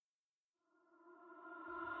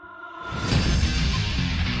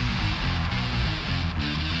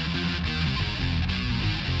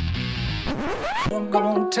I'm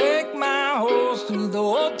gonna take my horse through the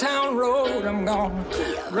old town road. I'm gonna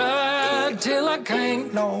ride till I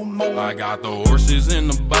can't no more. I got the horses in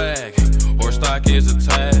the back, horse stock is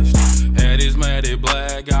attached. Head is matted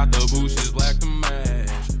black, got the bushes black to match.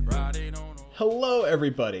 Riding on a... Hello,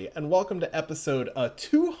 everybody, and welcome to episode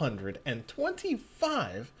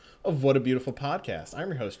 225 of What a Beautiful Podcast. I'm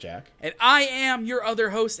your host, Jack. And I am your other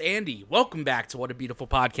host, Andy. Welcome back to What a Beautiful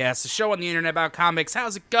Podcast, a show on the internet about comics.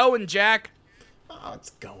 How's it going, Jack? Oh, it's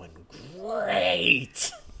going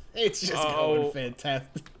great. It's just going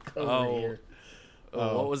fantastic over here.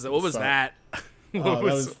 What was that?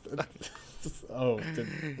 I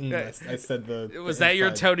said Was that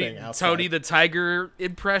your Tony the Tiger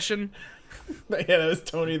impression? Yeah, that was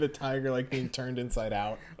Tony the Tiger, like, being turned inside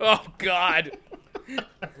out. Oh, God.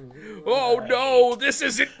 Oh, no, this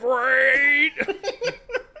isn't great.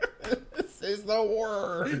 This is the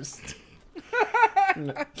worst.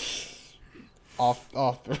 off.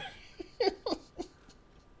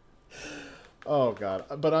 Oh, God.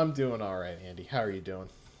 But I'm doing all right, Andy. How are you doing?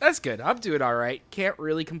 That's good. I'm doing all right. Can't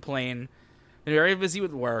really complain. I'm very busy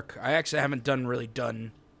with work. I actually haven't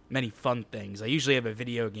done many fun things. I usually have a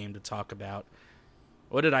video game to talk about.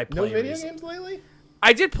 What did I play? No video games lately?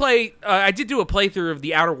 I did play. I did do a playthrough of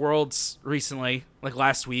The Outer Worlds recently, like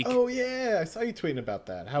last week. Oh yeah, I saw you tweeting about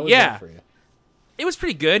that. How was that for you? It was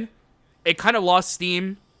pretty good. It kind of lost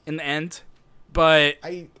steam in the end, but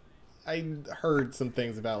I heard some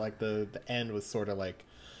things about like the end was sort of like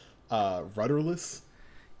rudderless.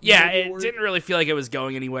 Yeah, it didn't really feel like it was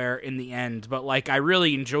going anywhere in the end, but like I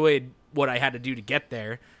really enjoyed what I had to do to get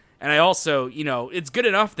there. And I also, it's good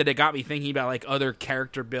enough that it got me thinking about like other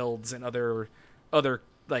character builds and other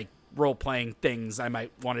like role-playing things I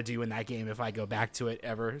might want to do in that game if I go back to it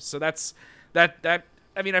ever. So that's that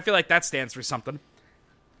I mean, I feel like that stands for something.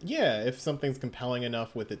 Yeah, if something's compelling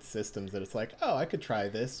enough with its systems that it's like, oh, I could try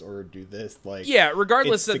this or do this, like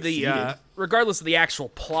regardless of the actual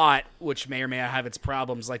plot, which may or may not have its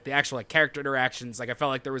problems, like the actual like character interactions, like I felt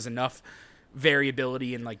like there was enough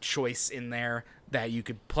variability and like choice in there that you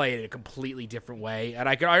could play it in a completely different way. And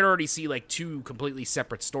I'd already see like two completely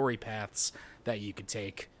separate story paths that you could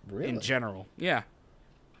take in general. Yeah.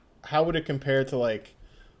 How would it compare to like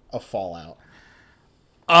a Fallout?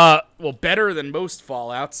 Well, better than most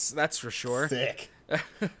Fallouts, that's for sure. Sick.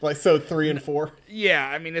 Like, so 3 and 4? Yeah,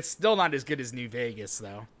 I mean, it's still not as good as New Vegas,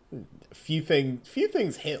 though. Few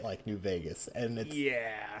things hit like New Vegas, and it's...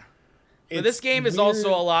 Yeah. But this game is also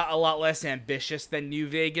a lot less ambitious than New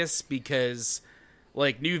Vegas, because,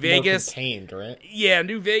 like, New Vegas... More contained, right? Yeah,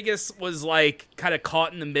 New Vegas was, like, kind of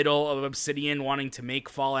caught in the middle of Obsidian wanting to make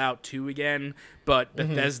Fallout 2 again, but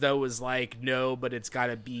Bethesda was like, no, but it's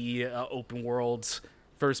gotta be an open world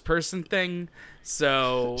first-person thing,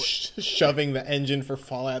 so... Shoving the engine for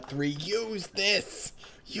Fallout 3. Use this!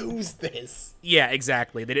 Yeah,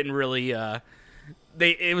 exactly. They didn't really,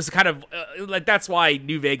 it was kind of, like, that's why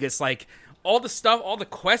New Vegas, like, all the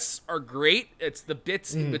quests are great. It's the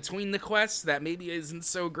bits in between the quests that maybe isn't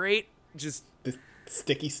so great. Just... the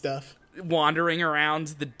sticky stuff. Wandering around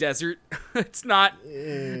the desert. It's not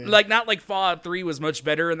like Fallout 3 was much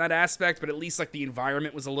better in that aspect, but at least like the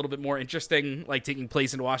environment was a little bit more interesting, like taking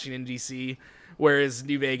place in Washington DC, whereas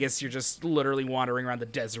New Vegas, you're just literally wandering around the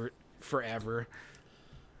desert forever.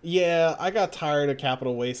 Yeah, I got tired of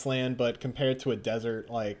Capital Wasteland, but compared to a desert,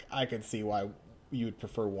 like, I could see why you would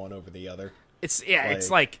prefer one over the other. It's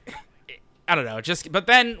like I don't know, but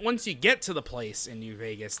then once you get to the place in New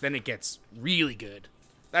Vegas, then it gets really good.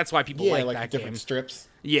 That's why people like that game. Different strips.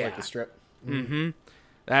 Yeah. Like the strip. Mm-hmm.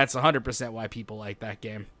 That's 100% why people like that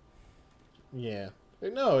game. Yeah.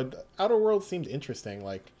 No, Outer Worlds seems interesting.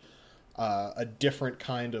 Like, a different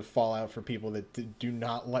kind of Fallout for people that do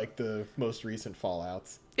not like the most recent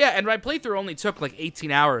Fallouts. Yeah, and my playthrough only took like 18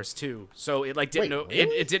 hours too, so it like didn't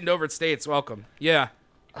it didn't overstay its welcome. Yeah.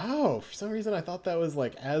 Oh, for some reason I thought that was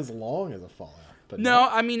like as long as a Fallout. But no,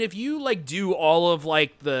 I mean, if you, like, do all of,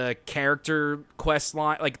 like, the character quest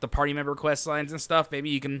line, like, the party member quest lines and stuff, maybe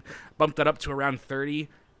you can bump that up to around 30.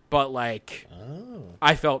 But, like,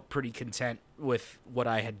 I felt pretty content with what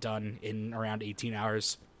I had done in around 18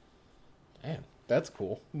 hours. Man, that's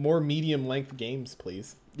cool. More medium-length games,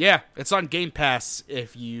 please. Yeah, it's on Game Pass.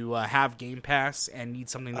 If you have Game Pass and need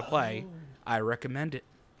something to play, I recommend it.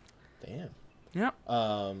 Damn. Yep.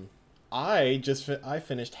 I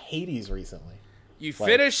finished Hades recently. You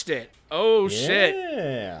finished it. Oh, shit.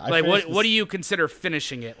 Yeah. Like, what do you consider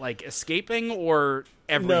finishing it? Like, escaping or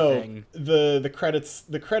everything? No, the credits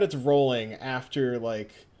rolling after,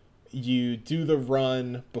 like, you do the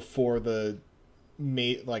run before the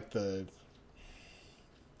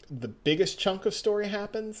biggest chunk of story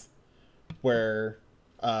happens. where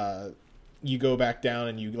you go back down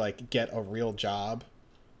and you like get a real job,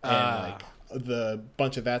 and like the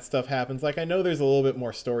bunch of that stuff happens. Like I know there's a little bit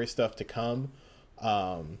more story stuff to come,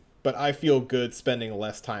 but I feel good spending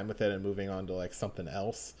less time with it and moving on to like something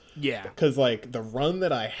else. Yeah, because like the run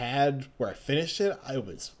that I had where I finished it, I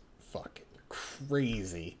was fucking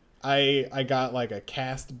crazy. I got like a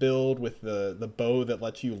cast build with the bow that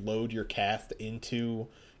lets you load your cast into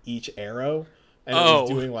each arrow, and it was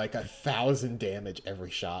doing like 1,000 damage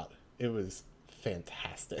every shot. It was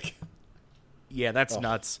fantastic. Yeah, that's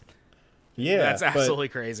nuts. Yeah, that's absolutely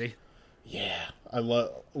crazy. Yeah, I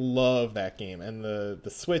love that game, and the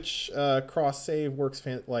Switch cross save works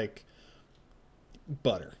like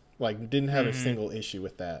butter. Like didn't have a single issue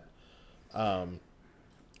with that.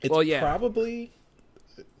 It's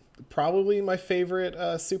probably my favorite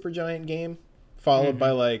Supergiant game, followed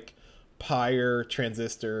by like Pyre,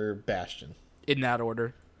 Transistor, Bastion. In that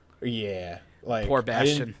order. Yeah, like poor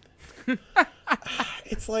Bastion.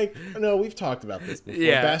 It's like, no, we've talked about this before.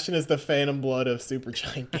 Yeah. Bastion is the Phantom Blood of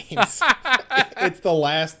Supergiant games. It's the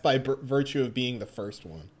last by virtue of being the first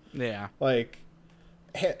one. Yeah. Like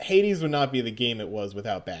Hades would not be the game it was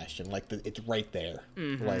without Bastion. Like it's right there.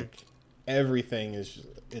 Like everything is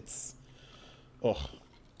I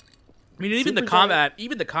mean, even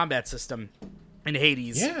the combat system in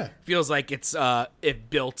Hades feels like it's it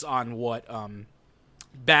built on what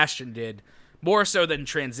Bastion did, more so than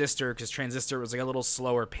Transistor, because Transistor was like a little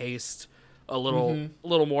slower paced, a little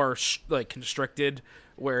more like constricted,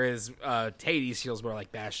 whereas Hades feels more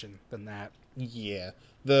like Bastion than that. Yeah,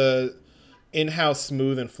 the in-house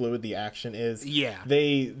smooth and fluid the action is. Yeah,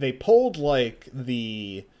 they pulled like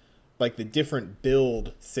the different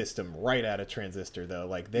build system right out of Transistor though.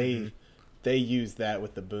 Like they used that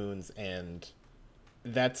with the boons, and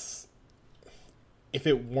that's, if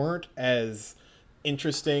it weren't as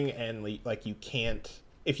interesting and like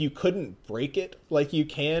if you couldn't break it like you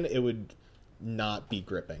can, it would not be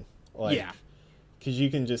gripping. Like, yeah, because you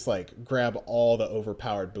can just like grab all the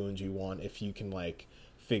overpowered boons you want if you can like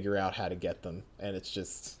figure out how to get them, and it's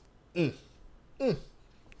just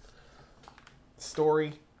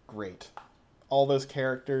story great. All those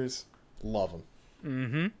characters, love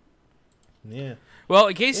them. Yeah. Well,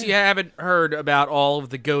 in case you haven't heard about all of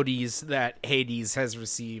the goatees that Hades has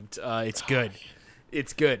received, it's good.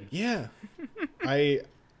 It's good. Yeah. I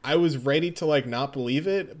was ready to like not believe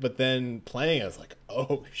it, but then playing, I was like,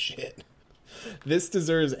 oh shit, this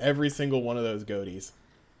deserves every single one of those goatees.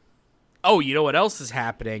 Oh, you know what else is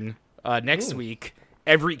happening next week?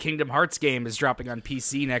 Every Kingdom Hearts game is dropping on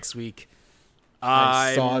PC next week.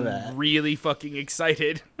 I saw that. I'm really fucking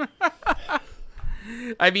excited.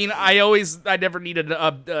 I mean, I never needed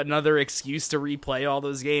another excuse to replay all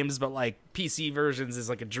those games, but like PC versions is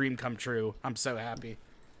like a dream come true. I'm so happy.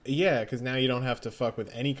 Yeah, because now you don't have to fuck with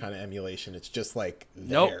any kind of emulation. It's just like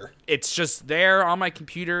there. Nope. It's just there on my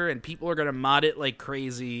computer, and people are gonna mod it like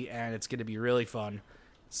crazy, and it's gonna be really fun.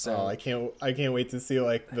 So I can't wait to see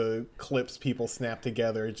like the clips people snap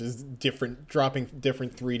together, just dropping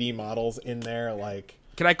different 3D models in there. Like,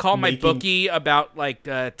 can I call my bookie about like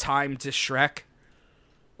time to Shrek?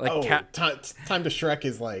 Like time to Shrek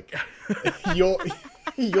is like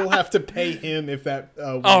you'll have to pay him if that.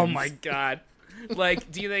 Wins. Oh my god! Like,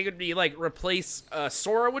 do you think it'd be like replace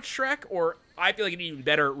Sora with Shrek, or I feel like it'd be even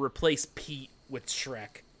better replace Pete with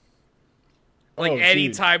Shrek? Like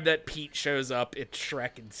anytime that Pete shows up, it's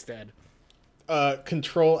Shrek instead.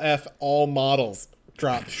 Control F all models,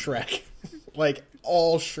 drop Shrek. Like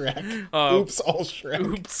all Shrek. Oops, all Shrek.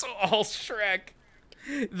 Oops, all Shrek.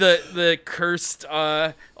 The cursed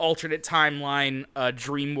alternate timeline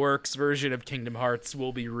DreamWorks version of Kingdom Hearts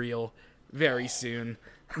will be real very soon.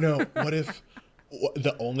 No, what if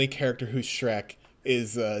the only character who's Shrek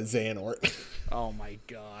is Xehanort? Oh my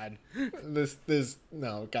god.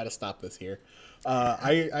 No, gotta stop this here.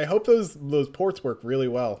 I hope those ports work really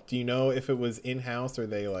well. Do you know if it was in-house or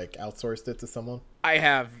they like outsourced it to someone? I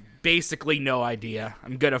have basically no idea.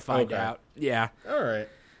 I'm gonna find out. Yeah. All right.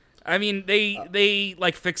 I mean, they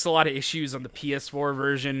like fix a lot of issues on the PS4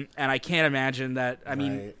 version, and I can't imagine that. I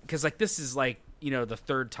mean, because like this is like, you know, the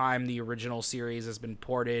third time the original series has been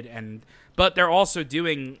ported, but they're also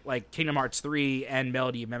doing like Kingdom Hearts 3 and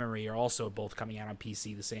Melody of Memory are also both coming out on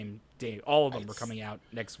PC the same day. All of them are coming out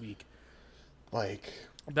next week.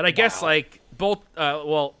 But I guess like both.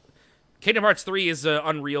 Kingdom Hearts 3 is an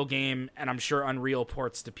Unreal game, and I'm sure Unreal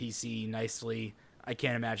ports to PC nicely. I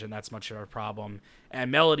can't imagine that's much of a problem.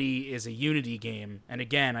 And Melody is a Unity game, and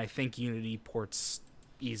again, I think Unity ports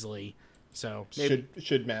easily. So maybe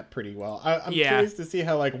should map pretty well. I'm curious to see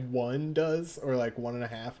how like 1 does, or like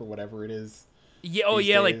 1.5 or whatever it is. Yeah, oh these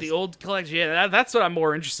yeah, like days. the old collection. Yeah, that's what I'm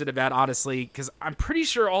more interested about, honestly, because I'm pretty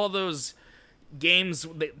sure all those games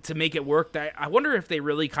to make it work. I wonder if they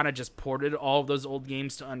really kind of just ported all of those old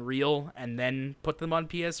games to Unreal and then put them on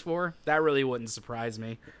PS4. That really wouldn't surprise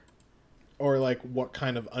me. Or like what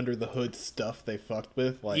kind of under the hood stuff they fucked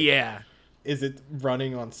with. Like, Yeah. is it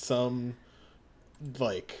running on some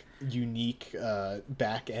like unique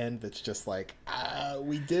back end that's just like,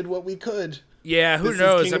 we did what we could. Yeah, who This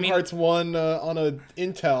knows? is Kingdom Hearts 1 on a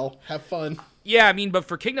Intel. Have fun. Yeah, I mean, but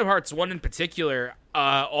for Kingdom Hearts 1 in particular,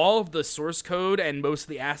 all of the source code and most of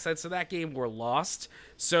the assets of that game were lost.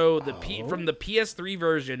 So from the PS3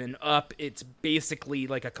 version and up, it's basically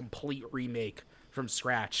like a complete remake from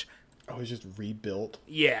scratch. Oh, it's just rebuilt.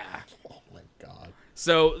 Yeah. Oh my god.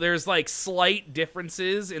 So there's like slight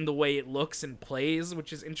differences in the way it looks and plays,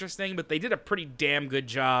 which is interesting, but they did a pretty damn good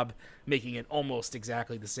job making it almost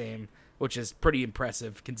exactly the same, which is pretty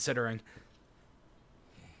impressive considering.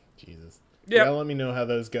 Jesus. Yep. Yeah, let me know how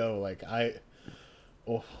those go. Like,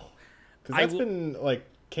 because that's been like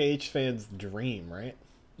KH fans' dream, right?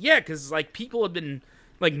 Yeah, because like people have been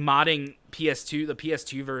like modding the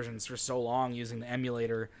PS2 versions for so long using the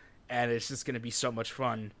emulator, and it's just going to be so much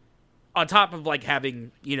fun. On top of like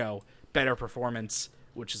having, better performance,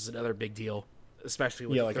 which is another big deal, especially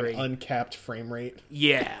with like 3. an uncapped frame rate.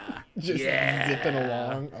 Yeah. Just yeah. zipping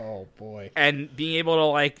along. Oh boy. And being able to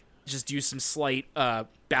like just do some slight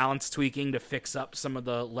balance tweaking to fix up some of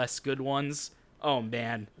the less good ones. Oh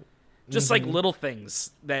man. Just like little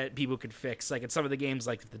things that people could fix. Like in some of the games,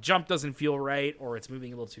 like if the jump doesn't feel right or it's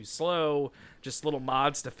moving a little too slow, just little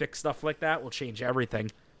mods to fix stuff like that will change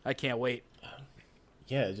everything. I can't wait.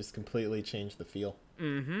 Yeah, it just completely changed the feel.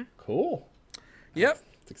 Mm-hmm. Cool. Yep.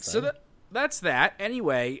 That's So exciting. that's that.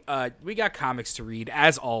 Anyway, we got comics to read,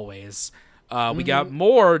 as always. We got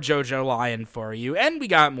more JoJo Lion for you, and we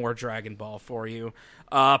got more Dragon Ball for you.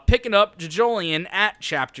 Picking up JoJolion at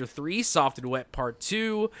Chapter 3, Soft and Wet Part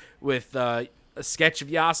 2, with a sketch of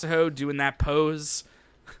Yasuho doing that pose.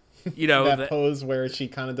 That pose where she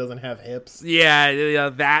kind of doesn't have hips. Yeah,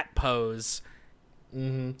 that pose.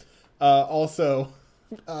 Also,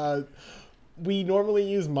 we normally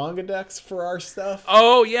use MangaDex for our stuff.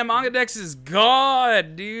 Oh, yeah, MangaDex is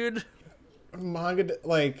gone, dude.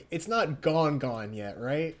 It's not gone yet,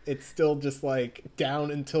 right? It's still just like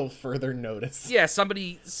down until further notice. Yeah,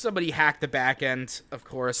 somebody hacked the back end, of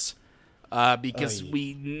course, because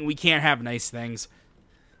we can't have nice things.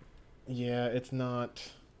 Yeah, it's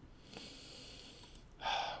not.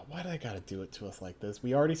 Why do they gotta do it to us like this?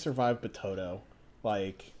 We already survived Batoto.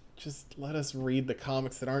 Like, just let us read the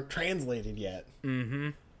comics that aren't translated yet. Mm-hmm.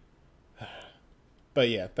 But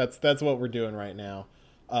yeah, that's what we're doing right now.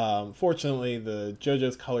 Fortunately, the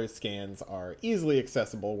JoJo's color scans are easily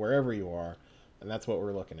accessible wherever you are, and that's what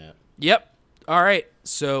we're looking at. Yep. All right.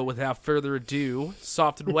 So without further ado,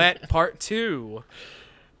 Soft and Wet Part 2.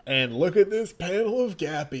 And look at this panel of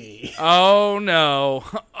Gappy. Oh no.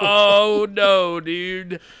 Oh no,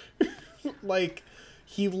 dude. Like,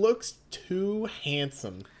 he looks too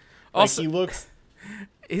handsome. Also, he looks...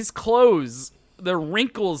 his clothes, the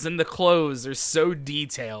wrinkles in the clothes are so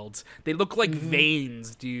detailed. They look like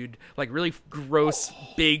veins, dude. Like really gross,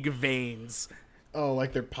 big veins. Oh,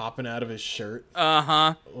 like they're popping out of his shirt.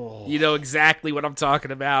 Uh-huh. Oh. You know exactly what I'm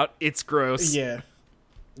talking about. It's gross. Yeah.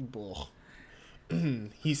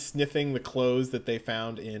 He's sniffing the clothes that they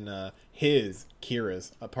found in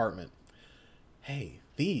Kira's apartment. Hey,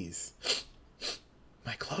 these...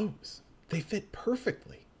 my clothes. They fit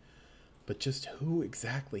perfectly. But just who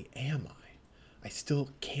exactly am I? I still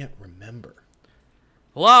can't remember.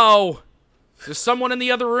 Hello? Is there someone in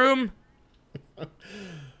the other room?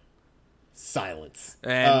 Silence.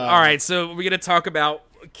 And all right, so we're going to talk about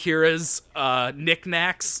Kira's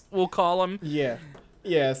knickknacks, we'll call them. Yeah.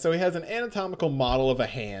 Yeah, so he has an anatomical model of a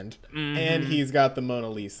hand, and he's got the Mona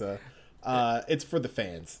Lisa. It's for the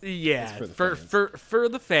fans. Yeah, It's for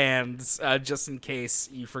the fans, just in case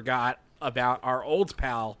you forgot about our old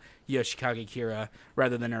pal, Yoshikage Kira,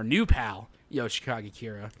 rather than our new pal, Yoshikage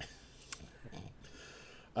Kira.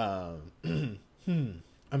 I'm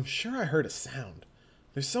sure I heard a sound.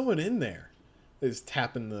 There's someone in there. Just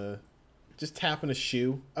tapping a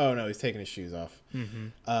shoe. Oh no, he's taking his shoes off.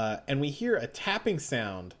 And we hear a tapping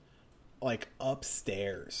sound, like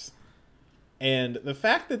upstairs. And the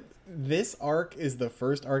fact that this arc is the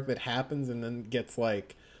first arc that happens and then gets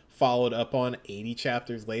like followed up on 80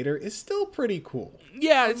 chapters later is still pretty cool.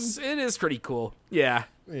 Yeah, it is pretty cool. Yeah.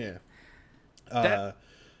 Yeah. That-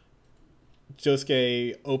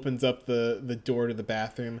 Josuke opens up the door to the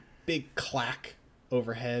bathroom. Big clack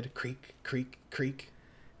overhead. Creak, creak, creak.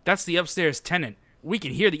 That's the upstairs tenant. We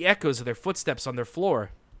can hear the echoes of their footsteps on their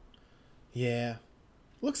floor. Yeah.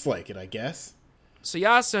 Looks like it, I guess. So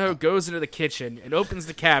Yasuo goes into the kitchen and opens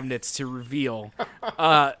the cabinets to reveal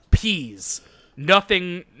peas.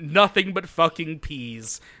 Nothing but fucking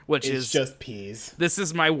peas, which It's is just peas. This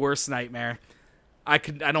is my worst nightmare. I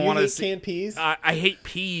don't You want to hate canned peas? I hate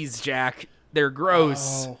peas, Jack. They're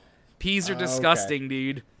gross. Oh. Peas are Okay. disgusting,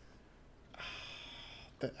 dude.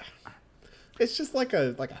 It's just like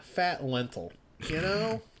a fat lentil, you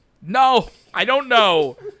know? No, I don't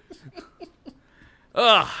know.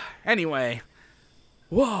 Ugh. Anyway.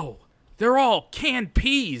 Whoa. They're all canned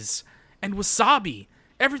peas and wasabi.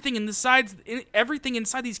 Everything inside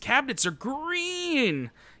these cabinets are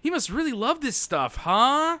green. He must really love this stuff,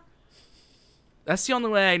 huh? That's the only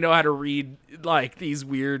way I know how to read like these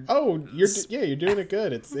weird. Oh, you're doing it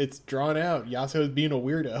good. It's drawn out. Yasuo's being a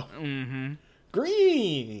weirdo. Mm-hmm.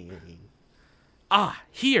 Green. Ah,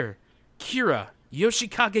 here. Kira.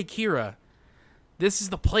 Yoshikage Kira. This is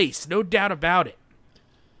the place, no doubt about it.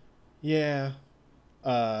 Yeah.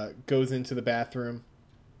 Goes into the bathroom.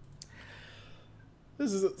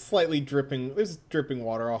 This is slightly dripping. There's dripping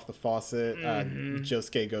water off the faucet.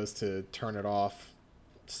 Josuke goes to turn it off.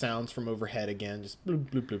 Sounds from overhead again. Just bloop,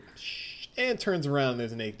 bloop, bloop. Shh. And turns around and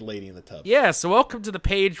there's a naked lady in the tub. Yeah, so welcome to the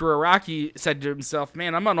page where Araki said to himself,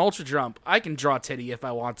 man, I'm on Ultra Jump. I can draw titty if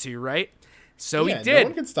I want to, right? So he did. No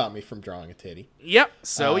one can stop me from drawing a titty. Yep,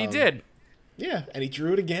 so he did. Yeah, and he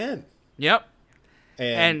drew it again. Yep.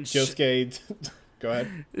 And Josuke... Go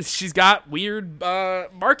ahead. She's got weird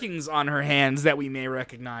markings on her hands that we may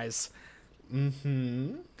recognize.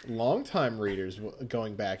 Mm-hmm. Longtime readers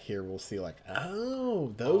going back here will see like,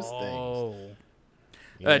 oh, those things.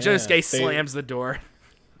 Yeah, Josuke slams the door.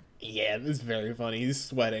 Yeah, this is very funny. He's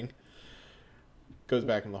sweating. Goes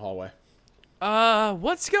back in the hallway.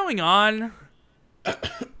 What's going on?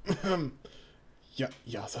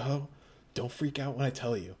 Yasuo, don't freak out when I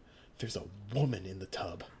tell you. There's a woman in the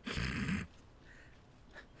tub.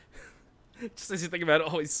 Just as you think about it,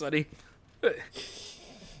 Always Sunny.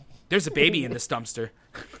 There's a baby in this dumpster.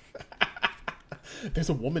 There's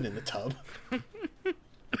a woman in the tub.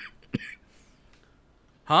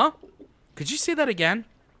 Huh? Could you say that again?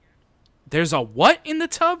 There's a what in the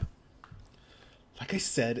tub? Like I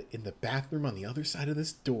said, in the bathroom on the other side of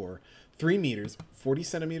this door, 3 meters, 40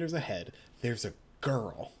 centimeters ahead, there's a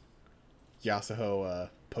girl. Yasuo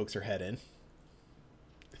pokes her head in.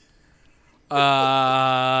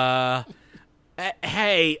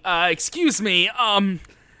 Hey, excuse me,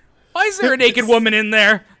 why is there a naked woman in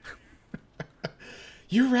there?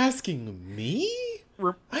 You're asking me?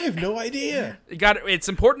 I have no idea. It's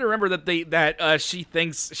important to remember that she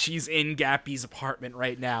thinks she's in Gappy's apartment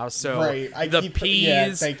right now. So right.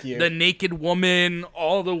 Thank you. The naked woman,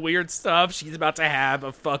 all the weird stuff. She's about to have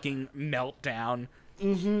a fucking meltdown.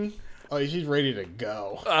 Mm-hmm. Oh, she's ready to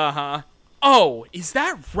go. Uh-huh. Oh, is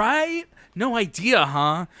that right? No idea,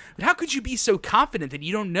 huh? But how could you be so confident that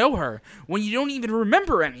you don't know her when you don't even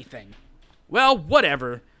remember anything? Well,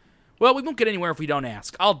 whatever. Well, we won't get anywhere if we don't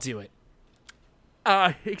ask. I'll do it.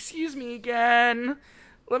 Excuse me again.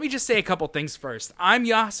 Let me just say a couple things first. I'm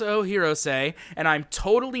Yasuo Hirose, and I'm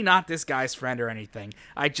totally not this guy's friend or anything.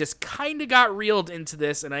 I just kinda got reeled into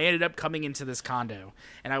this, and I ended up coming into this condo.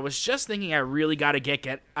 And I was just thinking I really gotta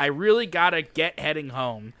get heading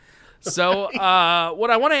home. So, what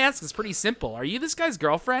I want to ask is pretty simple. Are you this guy's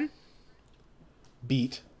girlfriend?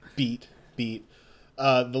 Beat. The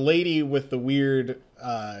lady with the weird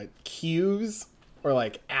cues or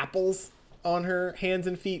like apples on her hands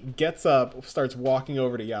and feet gets up, starts walking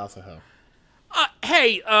over to Yasuo.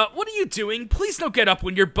 Hey, what are you doing? Please don't get up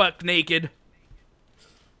when you're buck naked.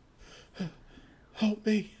 Help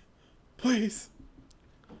me, please.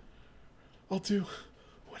 I'll do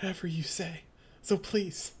whatever you say. So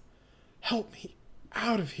please, help me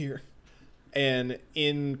out of here. And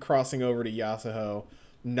in crossing over to Yasuo,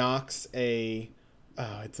 knocks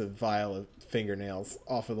it's a vial of fingernails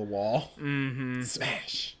off of the wall. Mm-hmm.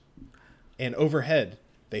 Smash. And overhead,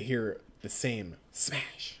 they hear the same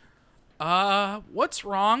smash. What's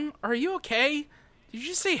wrong? Are you okay? Did you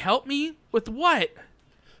just say help me? With what?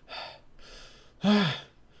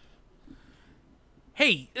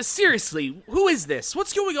 Hey, seriously, who is this?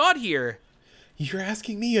 What's going on here? You're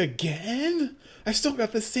asking me again? I've still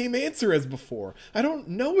got the same answer as before. I don't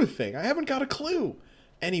know a thing. I haven't got a clue.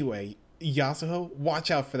 Anyway, Yasuo, watch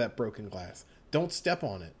out for that broken glass. Don't step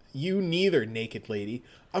on it. You neither, naked lady.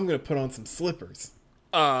 I'm gonna put on some slippers.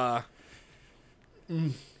 Goes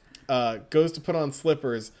to put on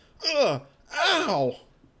slippers. Ow!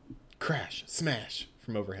 Crash, smash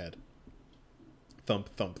from overhead. Thump,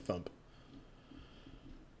 thump, thump.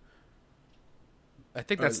 I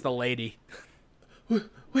think that's the lady.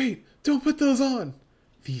 Wait, don't put those on.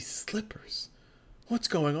 These slippers. What's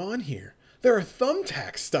going on here? There are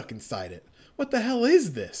thumbtacks stuck inside it. What the hell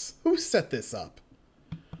is this? Who set this up?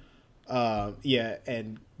 Yeah,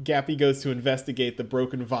 and Gappy goes to investigate the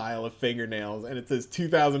broken vial of fingernails, and it says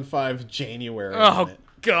 2005 January on it.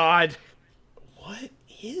 God. What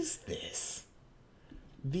is this?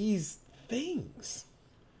 These things.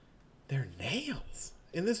 They're nails.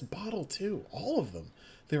 In this bottle, too. All of them.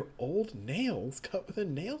 They're old nails cut with a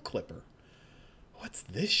nail clipper. What's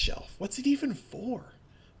this shelf? What's it even for?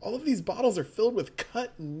 All of these bottles are filled with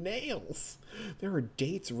cut nails. There are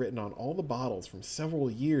dates written on all the bottles from several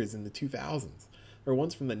years in the 2000s. There are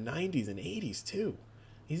ones from the 90s and 80s, too.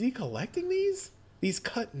 Is he collecting these? These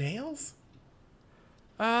cut nails?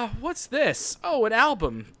 What's this? Oh, an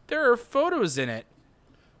album. There are photos in it.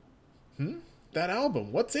 That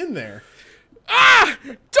album. What's in there? Ah!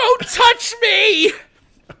 Don't touch me!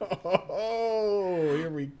 Oh, here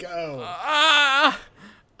we go.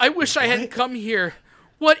 I wish I hadn't come here.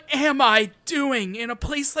 What am I doing in a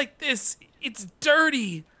place like this? It's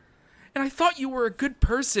dirty. And I thought you were a good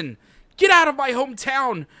person. Get out of my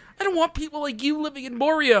hometown. I don't want people like you living in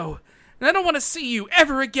Morio. And I don't want to see you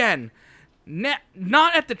ever again. Not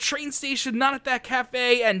at the train station, not at that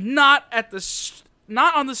cafe, and not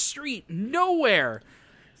on the street. Nowhere.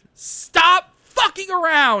 Stop fucking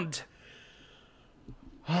around.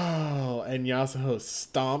 Oh, and Yasuho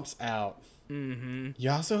stomps out. Mm-hmm.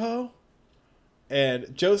 Yasuho? And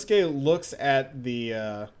Josuke looks at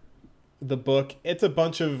the book. It's a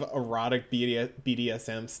bunch of erotic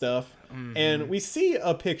BDSM stuff. Mm-hmm. And we see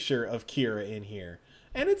a picture of Kira in here.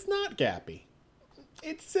 And it's not Gappy.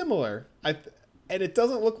 It's similar. And it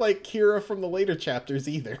doesn't look like Kira from the later chapters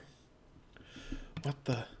either. What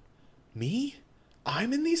the... Me?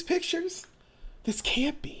 I'm in these pictures? This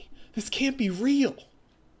can't be. This can't be real.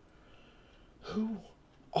 Who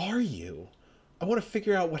are you? I want to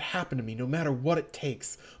figure out what happened to me no matter what it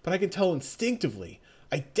takes, but I can tell instinctively,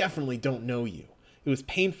 I definitely don't know you. It was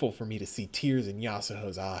painful for me to see tears in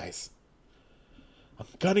Yasuho's eyes. I'm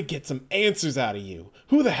gonna get some answers out of you.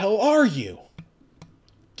 Who the hell are you?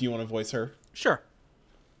 Do you want to voice her? Sure.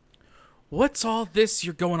 What's all this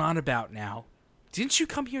you're going on about now? Didn't you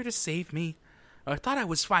come here to save me? I thought I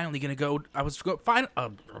was finally gonna go. I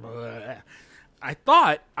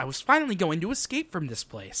thought I was finally going to escape from this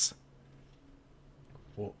place.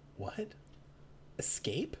 What?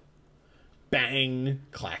 Escape? Bang!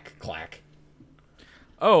 Clack, clack.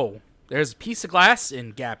 Oh, there's a piece of glass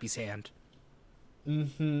in Gappy's hand.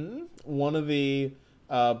 Mm-hmm. One of the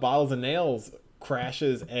bottles of nails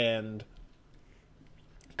crashes and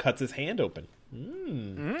cuts his hand open.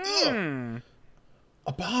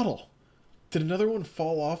 A bottle. Did another one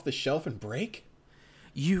fall off the shelf and break?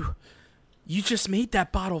 You just made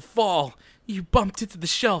that bottle fall. You bumped into the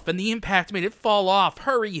shelf and the impact made it fall off.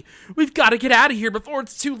 Hurry. We've got to get out of here before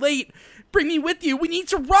it's too late. Bring me with you. We need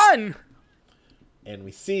to run. And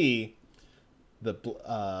we see the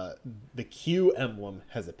Q emblem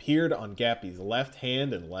has appeared on Gappy's left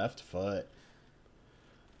hand and left foot.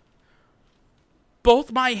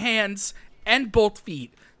 Both my hands and both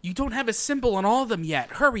feet. You don't have a symbol on all of them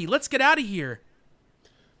yet. Hurry, let's get out of here.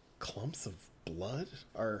 Clumps of blood?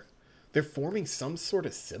 They're forming some sort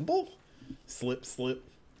of symbol? Slip, slip,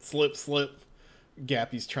 slip, slip.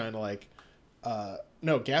 Gappy's trying to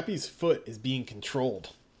no, Gappy's foot is being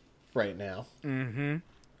controlled right now. Mm-hmm.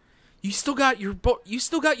 You still got your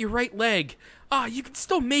right leg. You can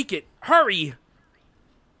still make it. Hurry.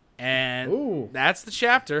 And that's the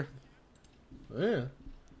chapter. Yeah.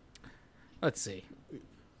 Let's see.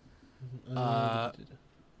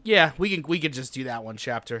 Yeah, we could just do that one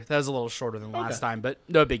chapter. That was a little shorter than last time, but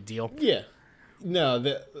no big deal. Yeah. No,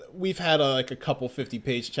 we've had a couple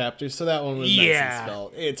 50-page chapters, so that one was nice and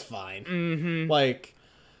spelled. It's fine. Mm-hmm.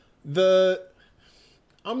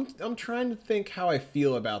 I'm trying to think how I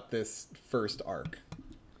feel about this first arc,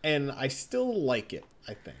 and I still like it,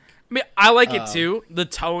 I think. I mean, I like it too. The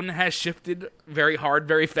tone has shifted very hard,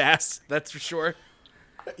 very fast, that's for sure.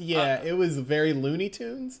 Yeah, it was very Looney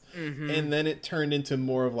Tunes, and then it turned into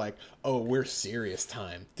more of we're serious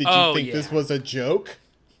time. Did you think this was a joke?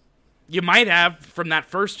 You might have from that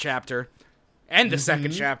first chapter, and the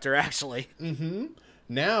second chapter, actually. Mm-hmm.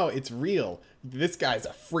 Now it's real. This guy's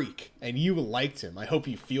a freak, and you liked him. I hope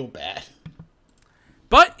you feel bad.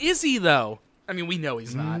 But is he, though? I mean, we know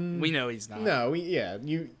he's not. We know he's not. No,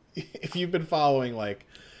 if you've been following,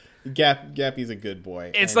 Gappy's a good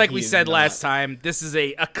boy. It's like we said last time. This is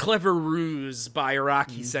a clever ruse by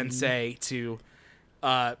Araki Sensei to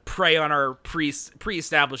prey on our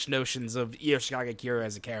pre-established notions of Yoshikage Kira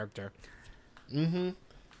as a character.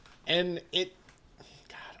 And it,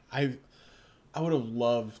 God, I would have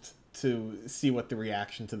loved to see what the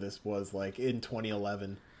reaction to this was like in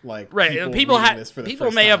 2011. Like, right, people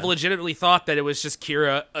may have legitimately thought that it was just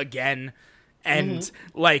Kira again, and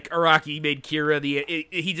like Araki made Kira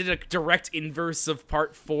he did a direct inverse of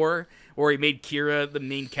Part 4, where he made Kira the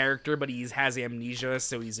main character, but he has amnesia,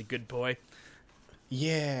 so he's a good boy.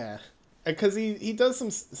 Yeah, because he does some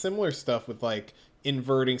similar stuff with like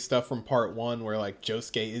inverting stuff from Part 1, where like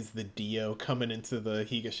Josuke is the Dio coming into the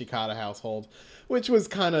Higashikata household, which was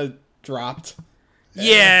kind of dropped.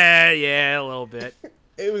 Yeah, a little bit.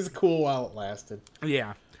 It was cool while it lasted.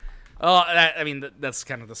 Yeah. That's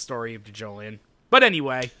kind of the story of JoJolion. But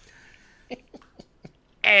anyway.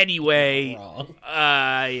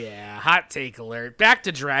 Hot take alert. Back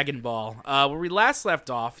to Dragon Ball. Where we last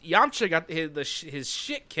left off, Yamcha got his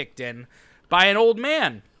shit kicked in by an old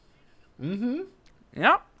man. Mm-hmm.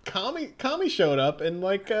 Yep. Kami showed up and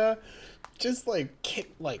just wrecked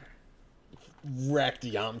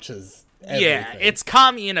Yamcha's everything. Yeah, it's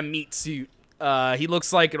Kami in a meat suit. He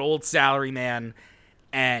looks like an old salaryman,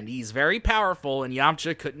 and he's very powerful, and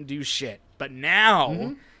Yamcha couldn't do shit. But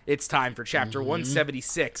now, it's time for Chapter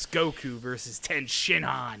 176, Goku versus Ten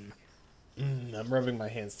Shinhan. I'm rubbing my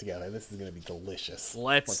hands together. This is going to be delicious.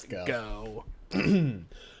 Let's go.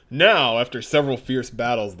 Now, after several fierce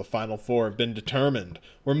battles, the final four have been determined.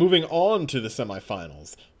 We're moving on to the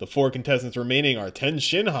semifinals. The four contestants remaining are Ten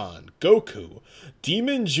Shinhan, Goku,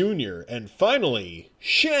 Demon Jr., and finally,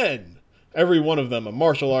 Shen. Every one of them a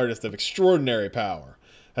martial artist of extraordinary power.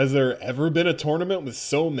 Has there ever been a tournament with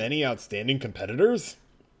so many outstanding competitors?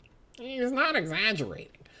 He's not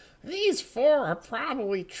exaggerating. These four are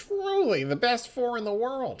probably truly the best four in the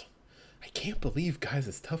world. I can't believe guys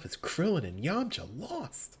as tough as Krillin and Yamcha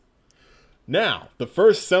lost. Now, the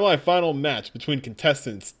first semi-final match between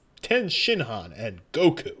contestants Ten Shinhan and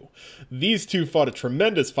Goku. These two fought a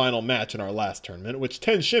tremendous final match in our last tournament, which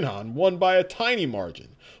Ten Shinhan won by a tiny margin.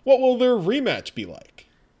 What will their rematch be like?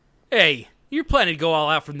 Hey, you're planning to go all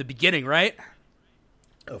out from the beginning, right?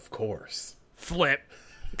 Of course. Flip.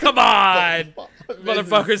 Come on!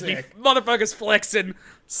 Motherfuckers flexing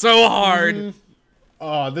so hard.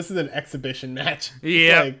 Oh, this is an exhibition match.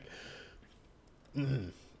 Yeah.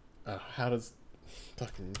 How does...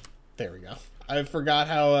 Fucking... There we go. I forgot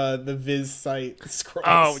how the Viz site scrolls.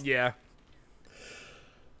 Oh, yeah.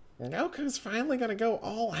 Goku's finally gonna go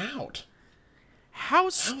all out. How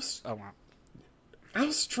strong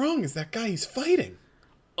is that guy he's fighting?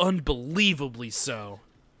 Unbelievably so.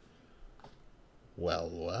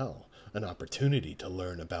 Well, an opportunity to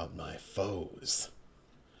learn about my foes.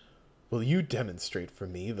 Will you demonstrate for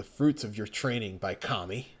me the fruits of your training by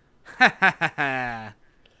Kami?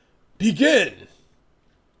 Begin!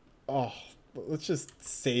 Oh, let's just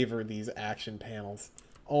savor these action panels.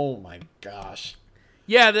 Oh my gosh.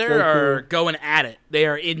 Yeah, they are going at it. They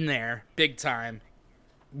are in there, big time.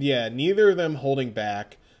 Yeah, neither of them holding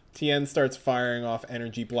back. Tien starts firing off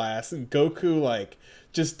energy blasts, and Goku,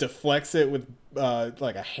 just deflects it with,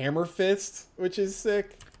 a hammer fist, which is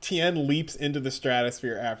sick. Tien leaps into the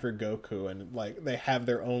stratosphere after Goku, and, they have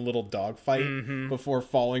their own little dogfight before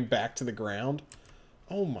falling back to the ground.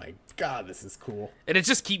 Oh my god, this is cool. And it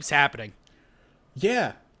just keeps happening.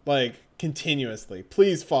 Yeah, continuously.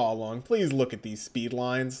 Please follow along. Please look at these speed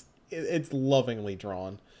lines. It's lovingly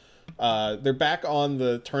drawn. They're back on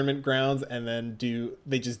the tournament grounds, and then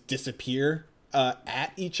they just disappear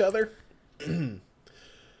at each other.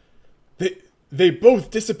 They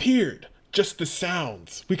both disappeared. Just the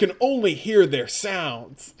sounds. We can only hear their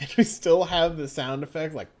sounds. And we still have the sound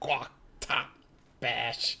effects like guac, top,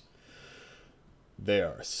 bash. They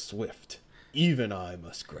are swift. Even I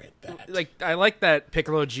must grant that. I like that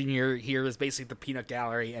Piccolo Jr. here is basically the peanut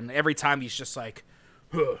gallery, and every time he's just like,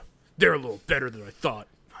 they're a little better than I thought.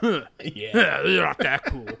 Yeah. They're not that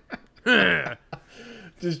cool.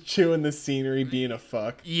 Just chewing the scenery, being a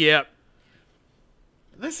fuck. Yep.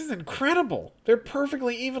 This is incredible. They're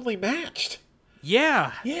perfectly evenly matched.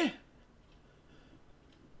 Yeah. Yeah.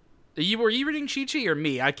 Were you reading Chi-Chi or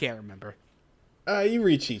me? I can't remember. You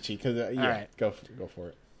read Chi-Chi, because, yeah, right. Go for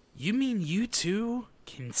it. You mean you two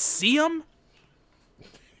can see them?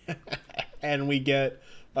 And we get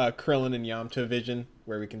Krillin and Yamcha vision,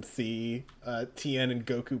 where we can see Tien and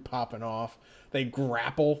Goku popping off. They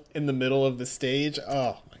grapple in the middle of the stage.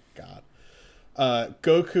 Oh, my God.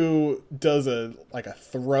 Goku does a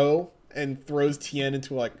throw and throws Tien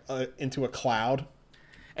into a cloud.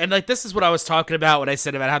 And this is what I was talking about when I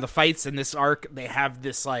said about how the fights in this arc, they have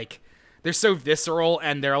this they're so visceral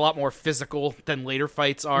and they're a lot more physical than later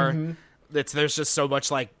fights are. There's just so much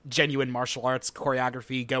like genuine martial arts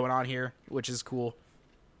choreography going on here, which is cool.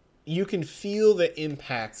 You can feel the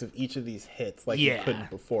impacts of each of these hits like you Yeah. couldn't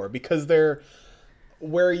before, because they're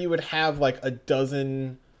where you would have like a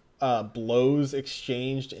dozen blows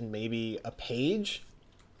exchanged in maybe a page.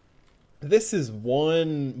 This is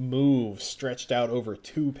one move stretched out over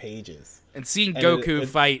 2 pages. And seeing And Goku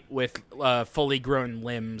fight with fully grown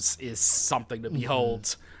limbs is something to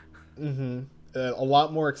behold. A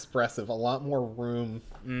lot more expressive, a lot more room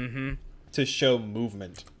to show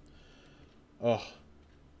movement. Oh,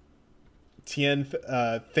 Tien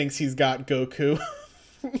thinks he's got Goku.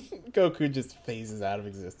 Goku just phases out of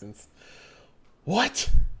existence.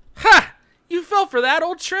 What? Ha! You fell for that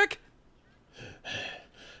old trick?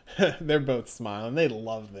 They're both smiling. They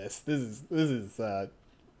love this. This is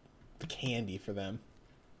candy for them.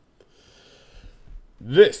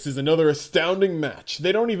 This is another astounding match.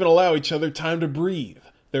 They don't even allow each other time to breathe.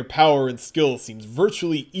 Their power and skill seems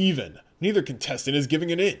virtually even. Neither contestant is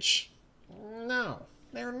giving an inch. No,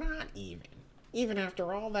 they're not even. Even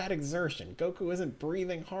after all that exertion, Goku isn't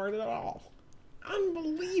breathing hard at all.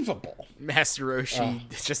 Unbelievable. Master Roshi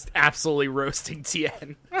just absolutely roasting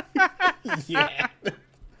Tien. Yeah.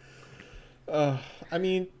 I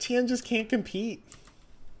mean, Tien just can't compete.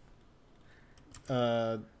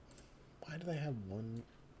 Why do they have one?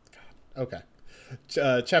 God. Okay.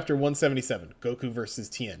 Chapter 177, Goku versus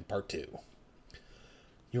Tien, Part 2.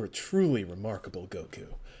 You are truly remarkable, Goku.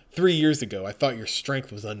 3 years ago, I thought your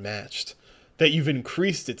strength was unmatched. That you've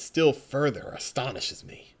increased it still further astonishes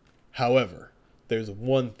me. However, there's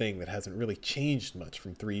one thing that hasn't really changed much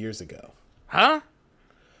from 3 years ago. Huh?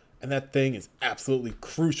 And that thing is absolutely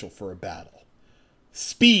crucial for a battle.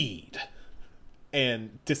 Speed!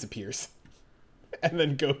 And disappears. And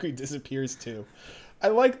then Goku disappears too. I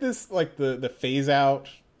like this, like the phase out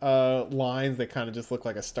lines that kind of just look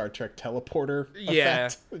like a Star Trek teleporter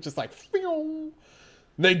effect. It's just like, phew.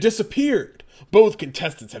 They disappeared. Both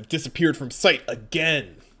contestants have disappeared from sight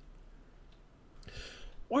again.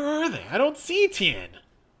 Where are they? I don't see Tien.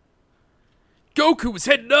 Goku was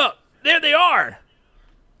heading up. There they are.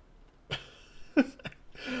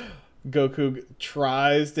 Goku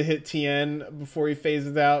tries to hit Tien before he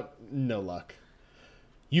phases out. No luck.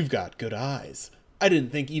 You've got good eyes. I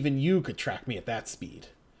didn't think even you could track me at that speed.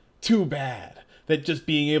 Too bad that just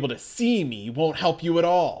being able to see me won't help you at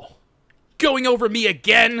all. Going over me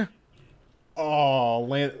again?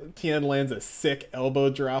 Oh, Tien lands a sick elbow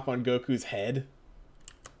drop on Goku's head.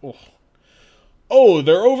 Oh,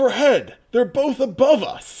 they're overhead. They're both above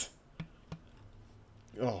us.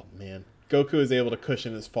 Oh, man. Goku is able to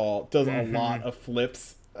cushion his fall. Does a lot of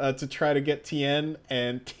flips to try to get Tien,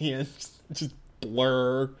 and Tien just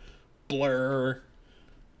blur.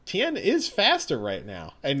 Tien is faster right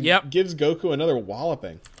now, and gives Goku another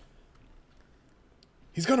walloping.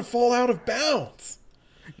 He's gonna fall out of bounds.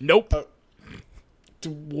 Nope.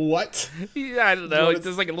 What? Yeah, I don't know.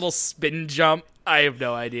 There's like a little spin jump. I have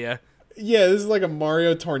no idea. Yeah, this is like a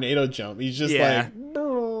Mario tornado jump. He's just like,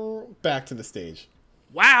 back to the stage.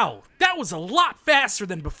 Wow, that was a lot faster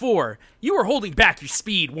than before. You were holding back your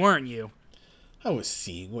speed, weren't you? I was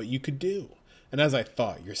seeing what you could do. And as I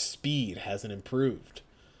thought, your speed hasn't improved.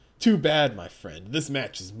 Too bad, my friend. This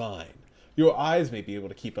match is mine. Your eyes may be able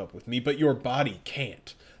to keep up with me, but your body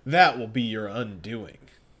can't. That will be your undoing.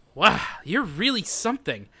 Wow, you're really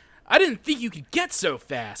something. I didn't think you could get so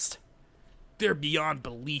fast. They're beyond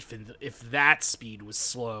belief if that speed was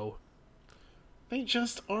slow. They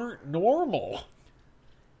just aren't normal.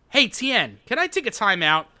 Hey, Tien, can I take a time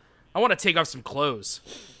out? I want to take off some clothes.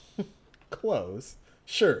 Clothes?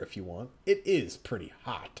 Sure, if you want. It is pretty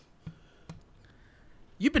hot.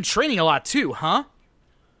 You've been training a lot too, huh?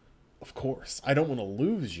 Of course. I don't want to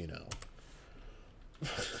lose, you know.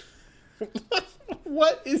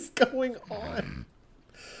 What is going on?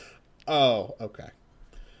 Oh, okay.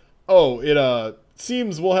 Oh, it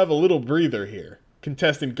seems we'll have a little breather here.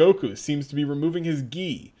 Contestant Goku seems to be removing his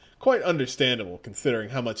gi. Quite understandable, considering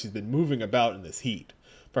how much he's been moving about in this heat.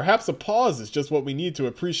 Perhaps a pause is just what we need to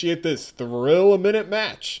appreciate this thrill-a-minute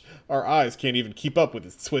match. Our eyes can't even keep up with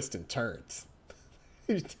his twists and turns.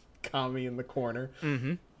 Kami in the corner.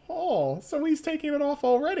 Mm-hmm. Oh, so he's taking it off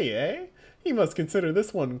already, eh? He must consider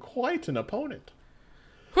this one quite an opponent.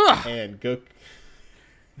 And Goku...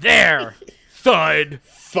 There! Thud!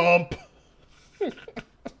 Thump!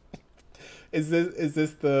 Is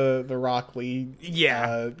this the Rock Lee?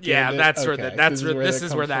 Yeah, gambit? that's okay. where this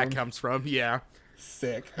is where that comes from. Yeah.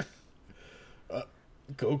 Sick.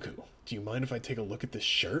 Goku, do you mind if I take a look at this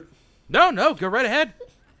shirt? No, go right ahead.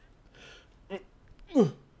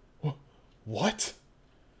 What?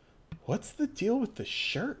 What's the deal with the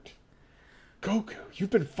shirt? Goku, you've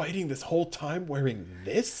been fighting this whole time wearing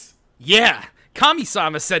this? Yeah,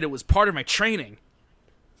 Kami-sama said it was part of my training.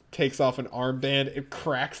 Takes off an armband, it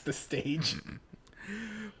cracks the stage.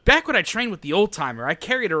 Back when I trained with the old timer, I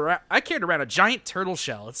carried around a giant turtle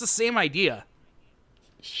shell. It's the same idea.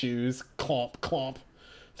 Shoes, clomp, clomp.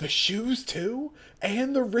 The shoes too?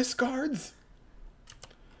 And the wrist guards?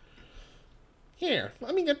 Here,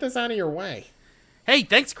 let me get this out of your way. Hey,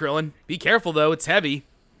 thanks, Krillin. Be careful, though. It's heavy.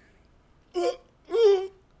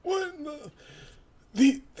 What in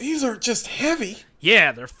the... These aren't just heavy.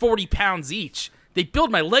 Yeah, they're 40 pounds each. They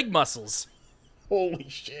build my leg muscles. Holy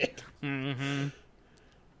shit. And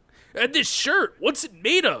this shirt, what's it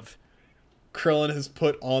made of? Krillin has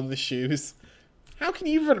put on the shoes. How can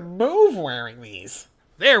you even move wearing these?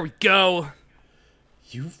 There we go.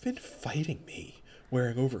 You've been fighting me,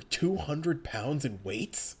 wearing over 200 pounds in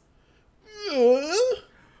weights? The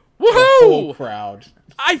whole Woohoo! crowd.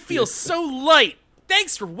 I feel so light.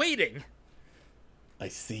 Thanks for waiting. I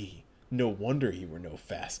see. No wonder you were no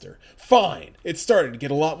faster. Fine, it's starting to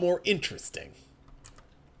get a lot more interesting.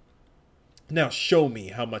 Now show me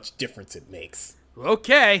how much difference it makes.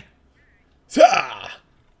 Okay. Ta!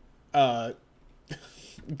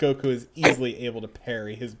 Goku is easily able to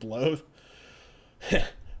parry his blows.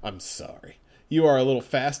 I'm sorry. You are a little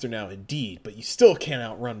faster now indeed, but you still can't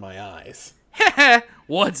outrun my eyes. Heh.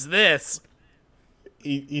 What's this?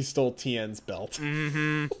 He stole Tien's belt.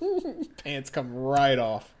 Pants come right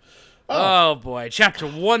off. Oh boy, chapter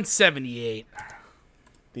 178.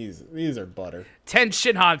 These are butter. 10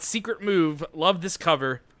 Shinhan's secret move. Love this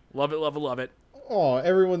cover. Love it, love it, love it. Oh,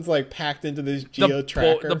 everyone's like packed into this geo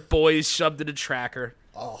tracker. The boys shoved in a tracker.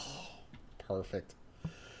 Perfect.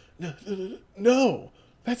 No,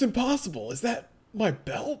 that's impossible. Is that my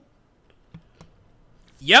belt?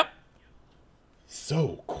 Yep.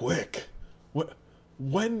 So quick.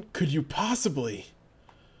 When could you possibly...